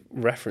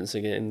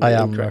referencing it in the I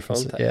am incorrect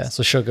referencing. context. Yeah,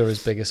 so sugar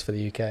is biggest for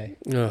the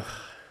UK. Ugh.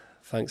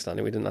 Thanks,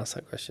 Danny. We didn't ask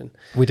that question.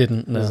 We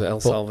didn't know. Was it El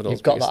but Salvador's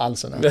you've got biggest? that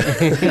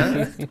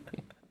answer now.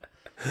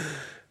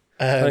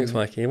 Thanks,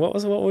 Mikey. What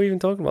were we even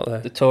talking about there?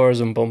 The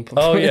tourism bump.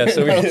 Oh yeah,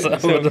 so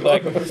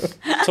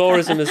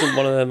tourism isn't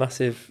one of their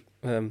massive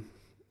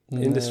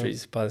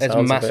industries by the It's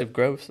sounds massive of it.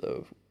 growth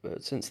though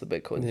since the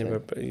Bitcoin Yeah,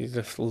 thing. but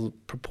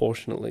just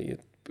proportionately,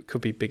 it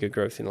could be bigger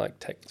growth in like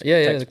tech. Yeah,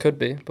 it could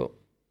be, but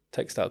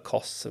Textile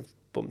costs have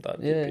bumped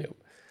that. Yeah.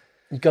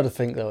 You've got to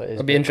think though. It is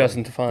it'd be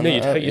interesting to find. No,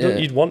 that out,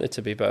 you'd want it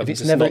to be, but If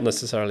it's it's never- not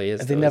necessarily is.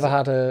 Have they though, never is it?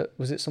 had a?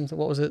 Was it something?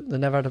 What was it? They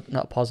never had a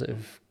not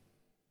positive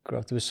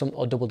growth. There was some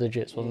or double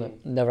digits, wasn't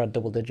it? Never had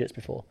double digits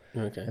before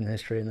Okay. in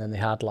history, and then they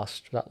had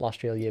last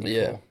year, the year before.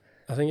 Yeah.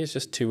 I think it's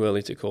just too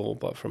early to call,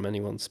 but from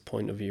anyone's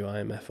point of view,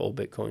 IMF or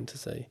Bitcoin to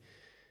say.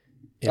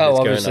 if it's going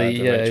Obviously,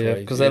 either yeah, which way.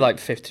 because they're like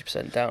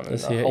 50% down in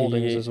Let's their see,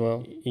 holdings as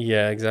well.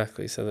 Yeah,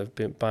 exactly. So they've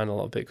been buying a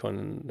lot of Bitcoin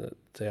and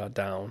they are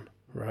down,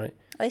 right?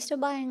 Are they still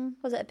buying?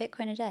 Was it a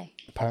Bitcoin a day?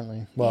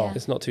 Apparently, well, Yeah.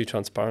 It's not too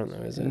transparent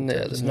though, is it? No,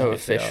 there's no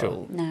If they are.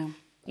 official. No,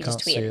 he Can't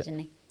just see tweeted, it. didn't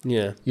he?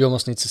 Yeah, you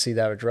almost need to see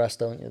their address,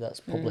 don't you? That's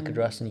public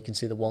address, and you can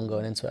see the one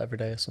going into it every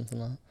day or something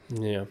like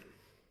that. yeah.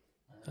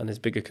 And his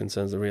bigger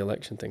concern's the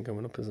re-election thing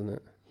coming up, isn't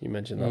it? You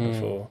mentioned that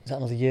before. Is that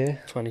another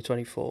year?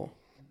 2024.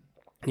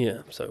 Yeah,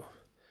 so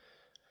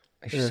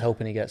He's just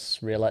hoping he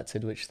gets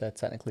re-elected, which they're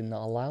technically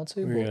not allowed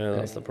to. But yeah,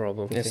 that's the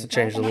problem. He has to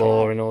change the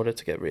law in order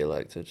to get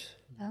re-elected.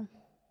 Oh.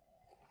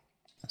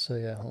 So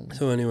yeah,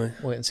 So anyway,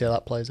 wait and see how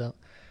that plays out.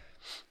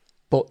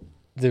 But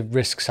the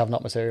risks have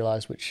not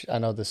materialised, which I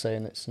know they're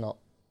saying it's not.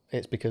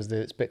 It's because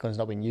Bitcoin's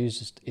not been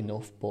used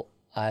enough. But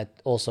I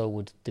also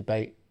would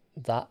debate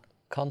that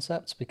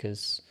concept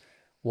because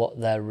what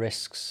were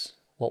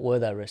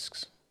their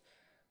risks?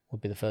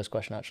 Would be the first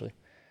question actually.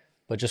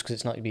 But just because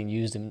it's not being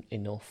used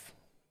enough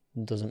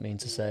doesn't mean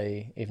to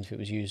say even if it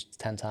was used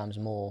 10 times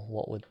more,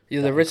 what would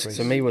Yeah, that the risk to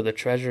increase? me with the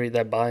treasury,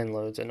 they're buying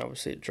loads and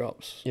obviously it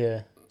drops.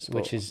 Yeah, But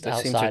which is they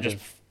seem to outside just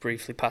of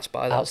briefly pass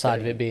by that. outside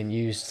of stage. it being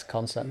used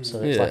concept.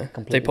 So it's Yeah, like a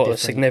completely they put a different.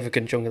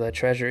 significant chunk of their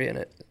treasury in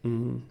it.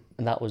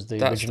 And that was the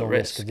That's original the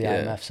risk of the risk,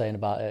 IMF yeah. saying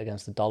about it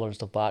against the dollar and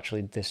stuff. But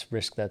actually, this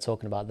risk they're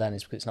talking about then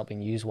is because it's not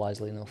being used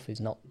wisely enough. It's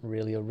not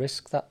really a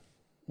risk that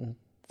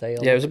they.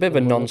 Yeah, it was a bit of a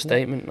wasn't it?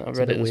 non-statement. I It's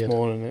a read bit it this weird.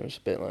 morning. It was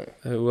a bit like.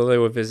 well, they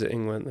were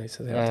visiting, weren't they?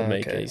 So they had to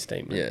make okay. a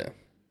statement. Yeah.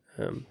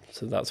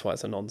 So that's why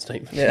it's a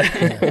non-statement. Yeah.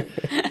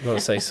 You've got to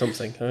say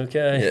something.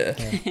 Okay.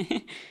 Yeah.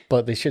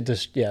 But they should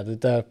just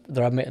they're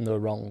admitting they were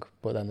wrong,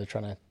 but then they're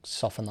trying to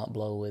soften that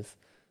blow with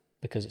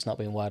because it's not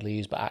being widely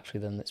used. But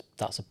actually, then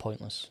that's a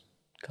pointless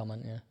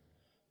comment. Yeah.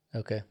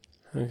 Okay.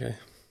 Okay.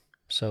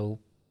 So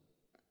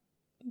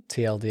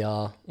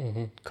TLDR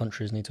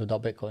countries need to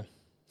adopt Bitcoin.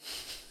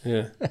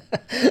 Yeah.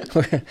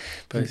 The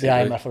Basically.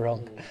 IMF are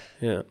wrong.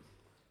 Yeah.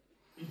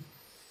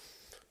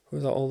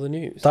 Was that all the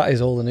news? That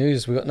is all the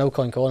news. We've got no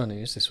Coin Corner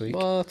news this week.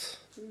 What?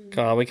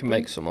 Come on, we can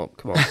make some up.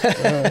 Come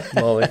on.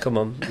 Molly, come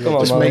on. Come on,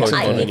 Just Molly. make some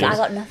I Coin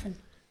got nothing.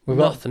 We've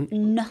got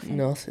Nothing. Nothing.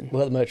 Nothing. we've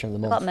got the Merchant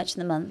of the I got Month. much of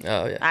the month.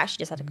 Oh, yeah. I actually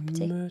just had a cup of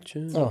tea.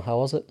 Merchant. Oh, how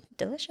was it?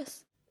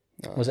 Delicious.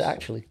 Was it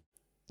actually?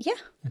 Yeah.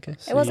 Okay.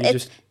 So It was. you It's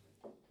just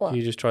what?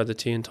 you just tried the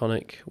tea and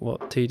tonic.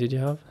 What tea did you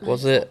have?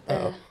 Was it?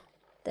 The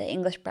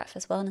English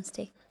breakfast wellness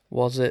tea.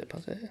 Was it?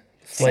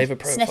 Flavor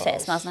profile. Sniff it.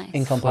 It smells nice.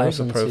 In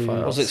comparison to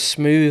profile. Was it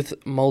smooth,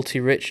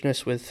 malty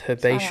richness with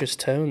herbaceous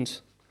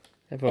tones?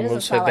 Everyone It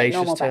loves doesn't smell like herbaceous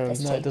normal tones.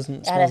 breakfast. no, it doesn't.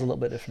 It Yeah, smells I- a little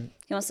bit different.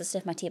 He wants to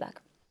sniff my tea bag.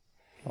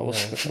 Oh,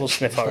 we'll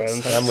sniff our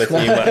own. I'm with you,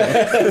 Mike.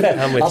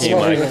 I'm with That's you,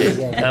 what we Mikey. did,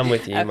 yeah. I'm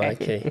with you,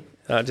 Mikey.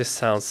 That just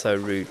sounds so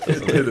rude,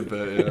 doesn't A it? little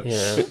bit,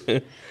 yeah. Yeah.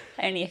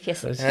 Only if you're.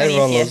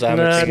 Everyone loves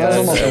amateur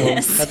No,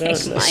 guys. I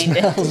don't know.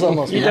 Smells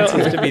almost You don't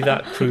have to be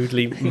that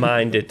crudely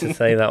minded to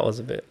say that was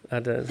a bit.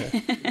 I don't know. Do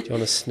you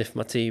want to sniff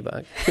my tea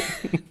bag?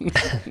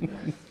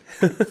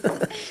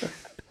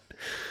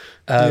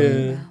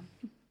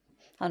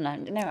 Oh no,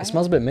 no. It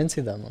smells a bit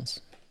minty then once.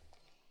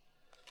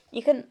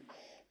 You can.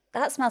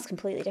 That smells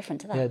completely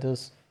different to that. Yeah, it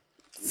does.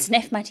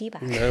 Sniff my tea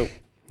bag.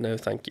 No,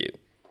 thank you.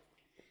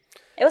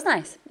 It was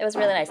nice. It was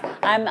really nice.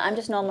 I'm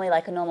just normally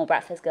like a normal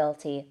breakfast girl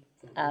tea,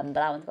 but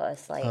that one's got a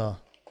slight. Oh.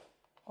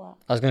 What?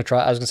 I was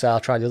gonna say I'll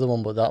try the other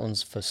one, but that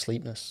one's for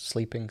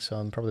sleeping. So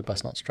I'm probably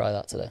best not to try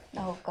that today.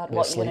 Oh God, Bit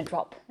what of you're gonna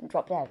sleep.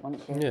 drop dead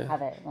once you Yeah.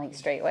 have it like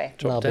straight away.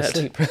 No, I'll be dead.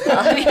 asleep.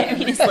 I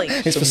mean, asleep.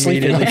 It's for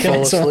sleeping. Immediately Like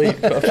fall so.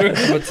 asleep after a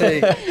cup of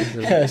tea.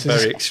 it's Very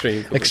just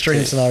extreme. cup of extreme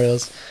tea.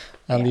 scenarios,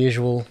 and the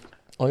usual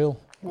oil.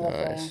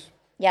 Nice.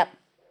 Yep.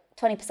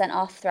 20%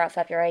 off throughout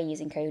February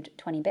using code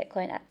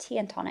 20Bitcoin at Tea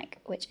and Tonic,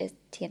 which is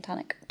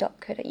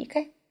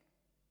teaandtonic.co.uk.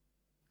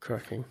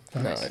 Cracking.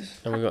 Nice.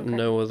 And we've got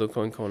no other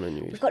Coin Corner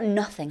news. We've got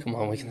nothing. Come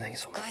on, we can think of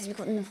something. Guys, we've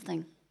got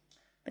nothing.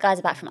 The guys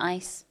are back from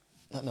ice.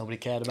 That nobody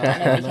cared Nobody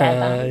cared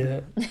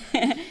about.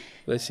 Yeah.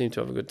 They seem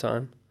to have a good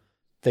time.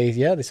 They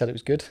said it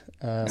was good.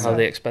 How are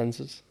the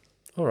expenses?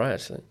 All right,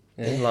 actually.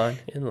 In line.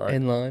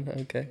 In line,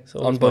 okay. So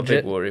on that's my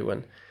budget. big worry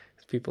when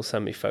people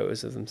send me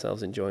photos of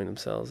themselves enjoying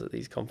themselves at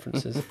these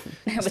conferences.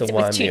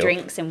 with 2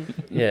 drinks and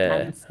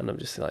hands. And I'm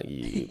just like,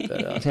 I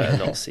better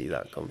not see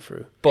that come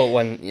through. But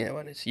when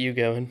it's you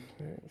going,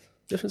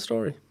 Different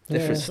story.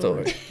 different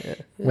story.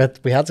 Yeah.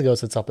 We had to go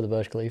to the top of the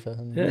Burj Khalifa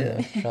and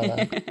try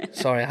that.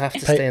 Sorry, I have to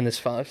stay in this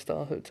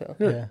 5-star hotel.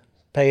 Yeah.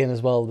 Paying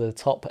as well the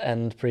top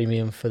end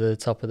premium for the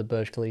top of the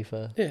Burj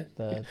Khalifa. Yeah.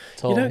 The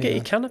You don't get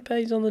your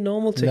canapes on the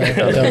normal no, ticket.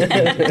 I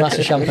don't. Glass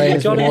of champagne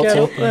as we Gotta walked get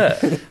up. up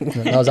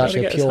there. That was actually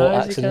a get as pure high as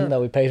you accident can. that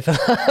we paid for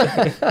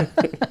that.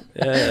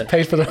 Yeah.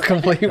 Paid for the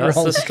complete That's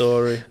wrong. the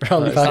story.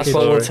 wrong That's package. That's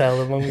what we'll tell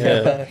them when we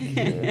Yeah. get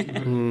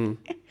back. Mm.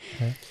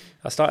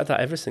 I started that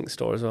Everything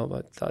store as well,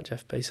 by that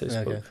Jeff Bezos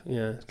Okay. book.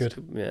 Yeah, it's Good.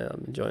 Yeah,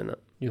 I'm enjoying that.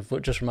 You've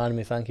just reminded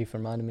me. Thank you for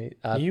reminding me.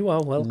 I'm You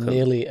are welcome.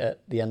 nearly at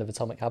the end of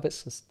Atomic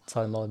Habits. I was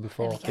telling Molly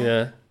before. There we go.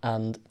 Yeah.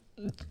 And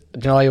do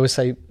you know, I always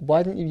say,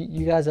 why didn't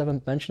you guys ever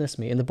mention this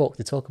to me? In the book,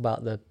 they talk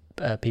about the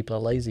people are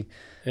lazy.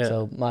 Yeah.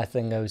 So my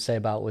thing I would say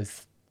about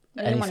with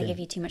We don't want to anything, give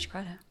you too much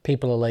credit.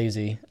 people are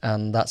lazy,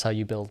 and that's how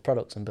you build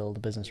products and build a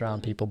business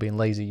around people being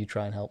lazy. You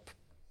try and help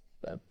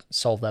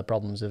solve their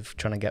problems of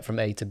trying to get from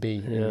A to B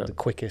in the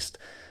quickest,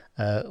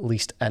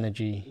 least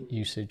energy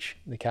usage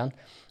they can.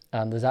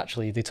 And there's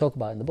actually, they talk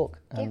about it in the book,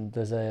 and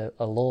there's a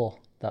law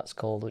that's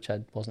called, which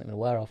I wasn't even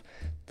aware of,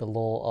 the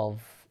law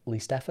of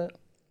least effort.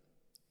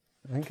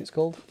 I think it's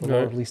called the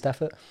law of least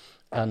effort.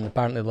 And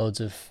apparently loads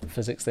of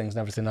physics things and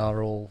everything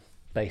are all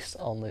based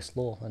on this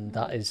law, and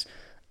that is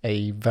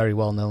a very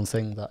well-known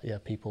thing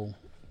that people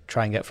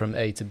try and get from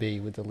A to B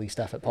with the least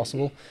effort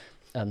possible.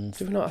 And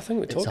Did we not? I think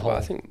we it's talked a about it. I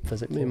whole think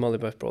physics me and law. Molly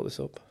both brought this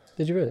up.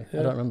 Did you really?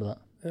 Yeah. I don't remember that.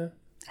 Yeah.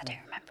 I don't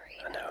remember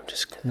either. I know, I'm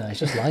just... No, he's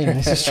just lying.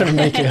 He's just trying to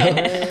make it up.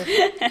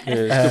 Yeah,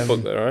 it's a good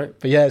book though, right?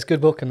 But yeah, it's a good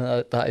book, and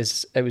it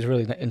was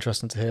really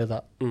interesting to hear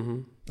that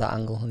Mm-hmm. that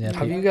angle. And yeah,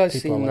 Have you guys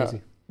people seen are that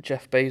lazy.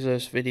 Jeff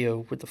Bezos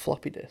video with the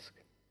floppy disk?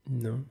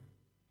 No.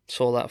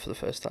 Saw that for the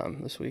first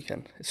time this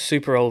weekend. It's a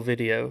super old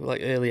video,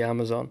 like early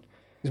Amazon.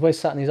 He's always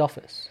sat in his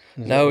office.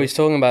 No, he's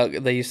talking about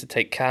they used to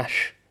take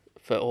cash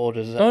for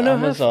orders at Oh, no,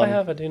 Amazon. I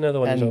have. I do know the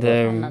one And you're talking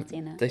I'm um, not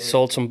seeing it. they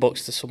sold some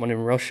books to someone in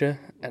Russia,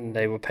 and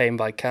they were paying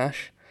by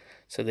cash.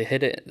 So they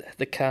hid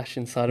the cash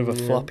inside of a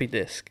floppy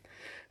disk,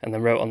 and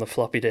then wrote on the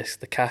floppy disk,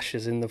 the cash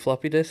is in the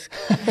floppy disk.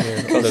 about.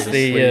 Yeah, Because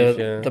there's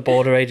a the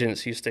border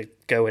agents used to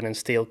go in and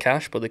steal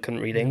cash, but they couldn't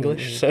read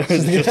English, so it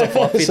was just a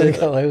floppy so they disk.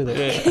 got away with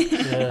it.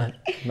 Yeah.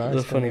 Nice. It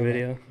was a funny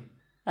video.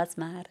 That's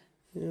mad.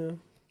 Yeah.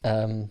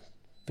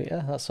 But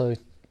yeah, that's so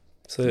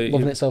So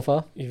loving it so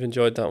far. you've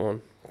enjoyed that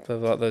one.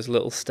 About those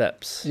little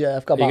steps. Yeah,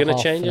 I've got Are about you going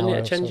half to change an hour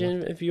any or so change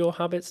left. any of your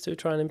habits to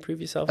try and improve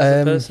yourself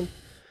as a person?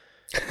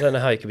 I don't know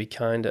how you can be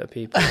kinder to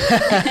people, more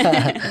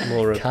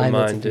Kinder to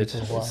open-minded.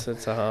 people, wow.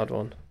 It's a hard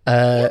one.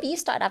 Yeah, but you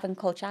started having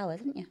cold showers,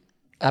 didn't you?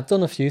 I've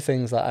done a few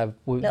things that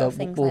Little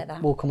things we'll, like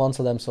that. We'll come on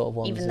to them sort of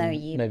ones Even though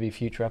in you- maybe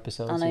future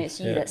episodes. I know it's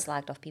you Yeah. that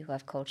slagged off people who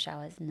have cold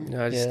showers, isn't it?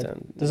 No, I just Yeah.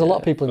 don't. There's a lot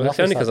of people in the It's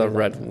only office because that I do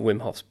read that.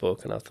 Wim Hof's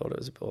book and I thought it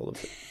was all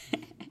of it.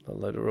 A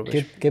load of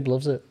rubbish. Gib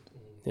loves it.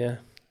 Yeah.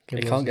 Gib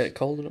You loves can't it. get it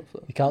cold enough,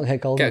 though. You can't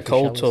get cold. Get a enough for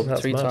cold showers. tub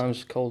That's 3 mad.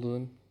 times colder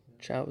than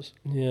showers.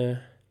 Yeah.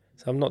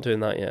 So I'm not doing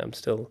that yet. I'm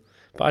still...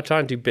 But I try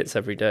and do bits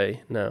every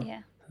day now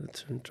Yeah.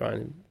 to try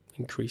and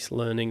increase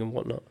learning and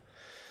whatnot.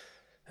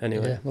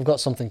 Anyway. Yeah, we've got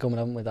something coming,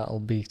 haven't we? That'll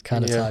be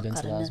kind of Yeah. tied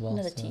into Got that as well.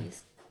 another so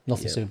tease.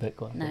 nothing Yeah. to do with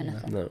Bitcoin. No, but, yeah.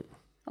 nothing. No.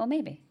 Or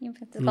maybe. There's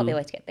got to be a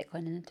way to get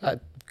Bitcoin in it too. I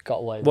got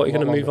away. What are you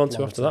going to long- move on to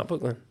long after term. that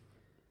book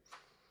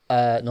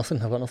then?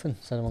 Nothing. I've got nothing.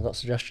 Has anyone got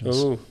suggestions?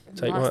 Oh,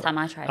 take Last one. time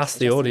I tried to Ask the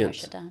suggest it, I audience.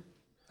 shut down.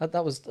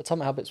 That was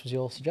Atomic Habits was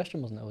your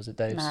suggestion, wasn't it? Or was it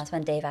Dave's? No, that's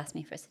when Dave asked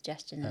me for a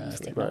suggestion and he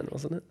stick Mine,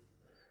 wasn't it?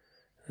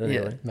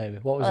 Anyway. Maybe.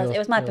 What was Well, yours? it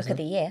was my yours book of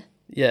then? the year.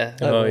 Yeah.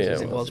 Oh, it yeah.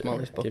 was, it was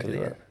Molly's book Give of the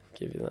you year. that.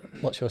 Give you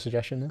that. What's your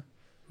suggestion now?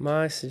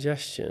 My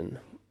suggestion...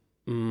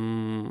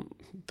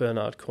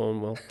 Bernard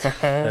Cornwell.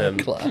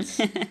 Class.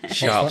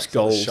 Sharp's The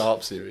Gold.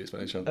 Sharp series, by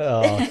any chance.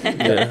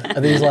 Yeah.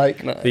 Are these like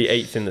The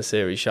 8th in the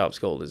series, Sharp's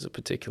Gold, is a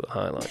particular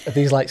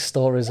highlight.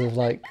 stories of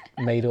like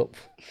made up?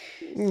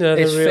 No,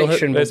 It's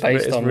fiction, but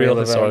based it's on real real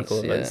historical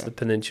events, events. yeah. The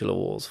Peninsular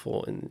Wars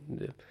fought in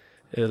the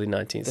early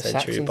 19th The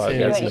century Saxon by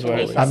series against is the where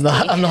Romans.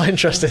 I'm not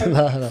interested in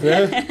that.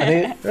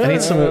 No. I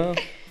need some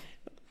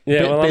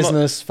Yeah, well, I'm not-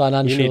 business,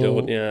 financial, You need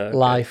a- yeah, okay.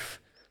 life,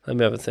 Let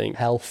me have a think.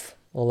 health,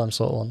 all them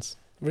sort of ones.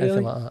 Really?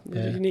 Anything like that.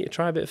 You Yeah. need to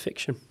try a bit of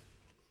fiction.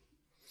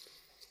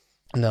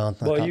 No. I What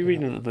can't are you do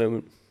reading at the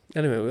moment?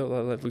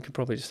 Anyway, we could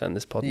probably just end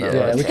this pod now. that.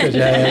 Yeah, right? we could.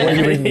 Yeah. What are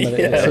you reading? at the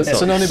minute? Yeah, So-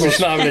 so no new We're books.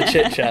 just not having a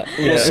chit chat.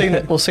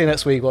 We'll see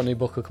next week what new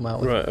book will come out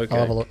with. Right, okay.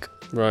 I'll have a look.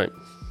 Right.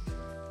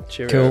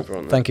 Cheerio, Cool.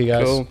 everyone. then. Thank you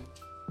guys. Cool.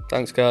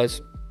 Thanks,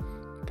 guys.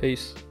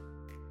 Peace.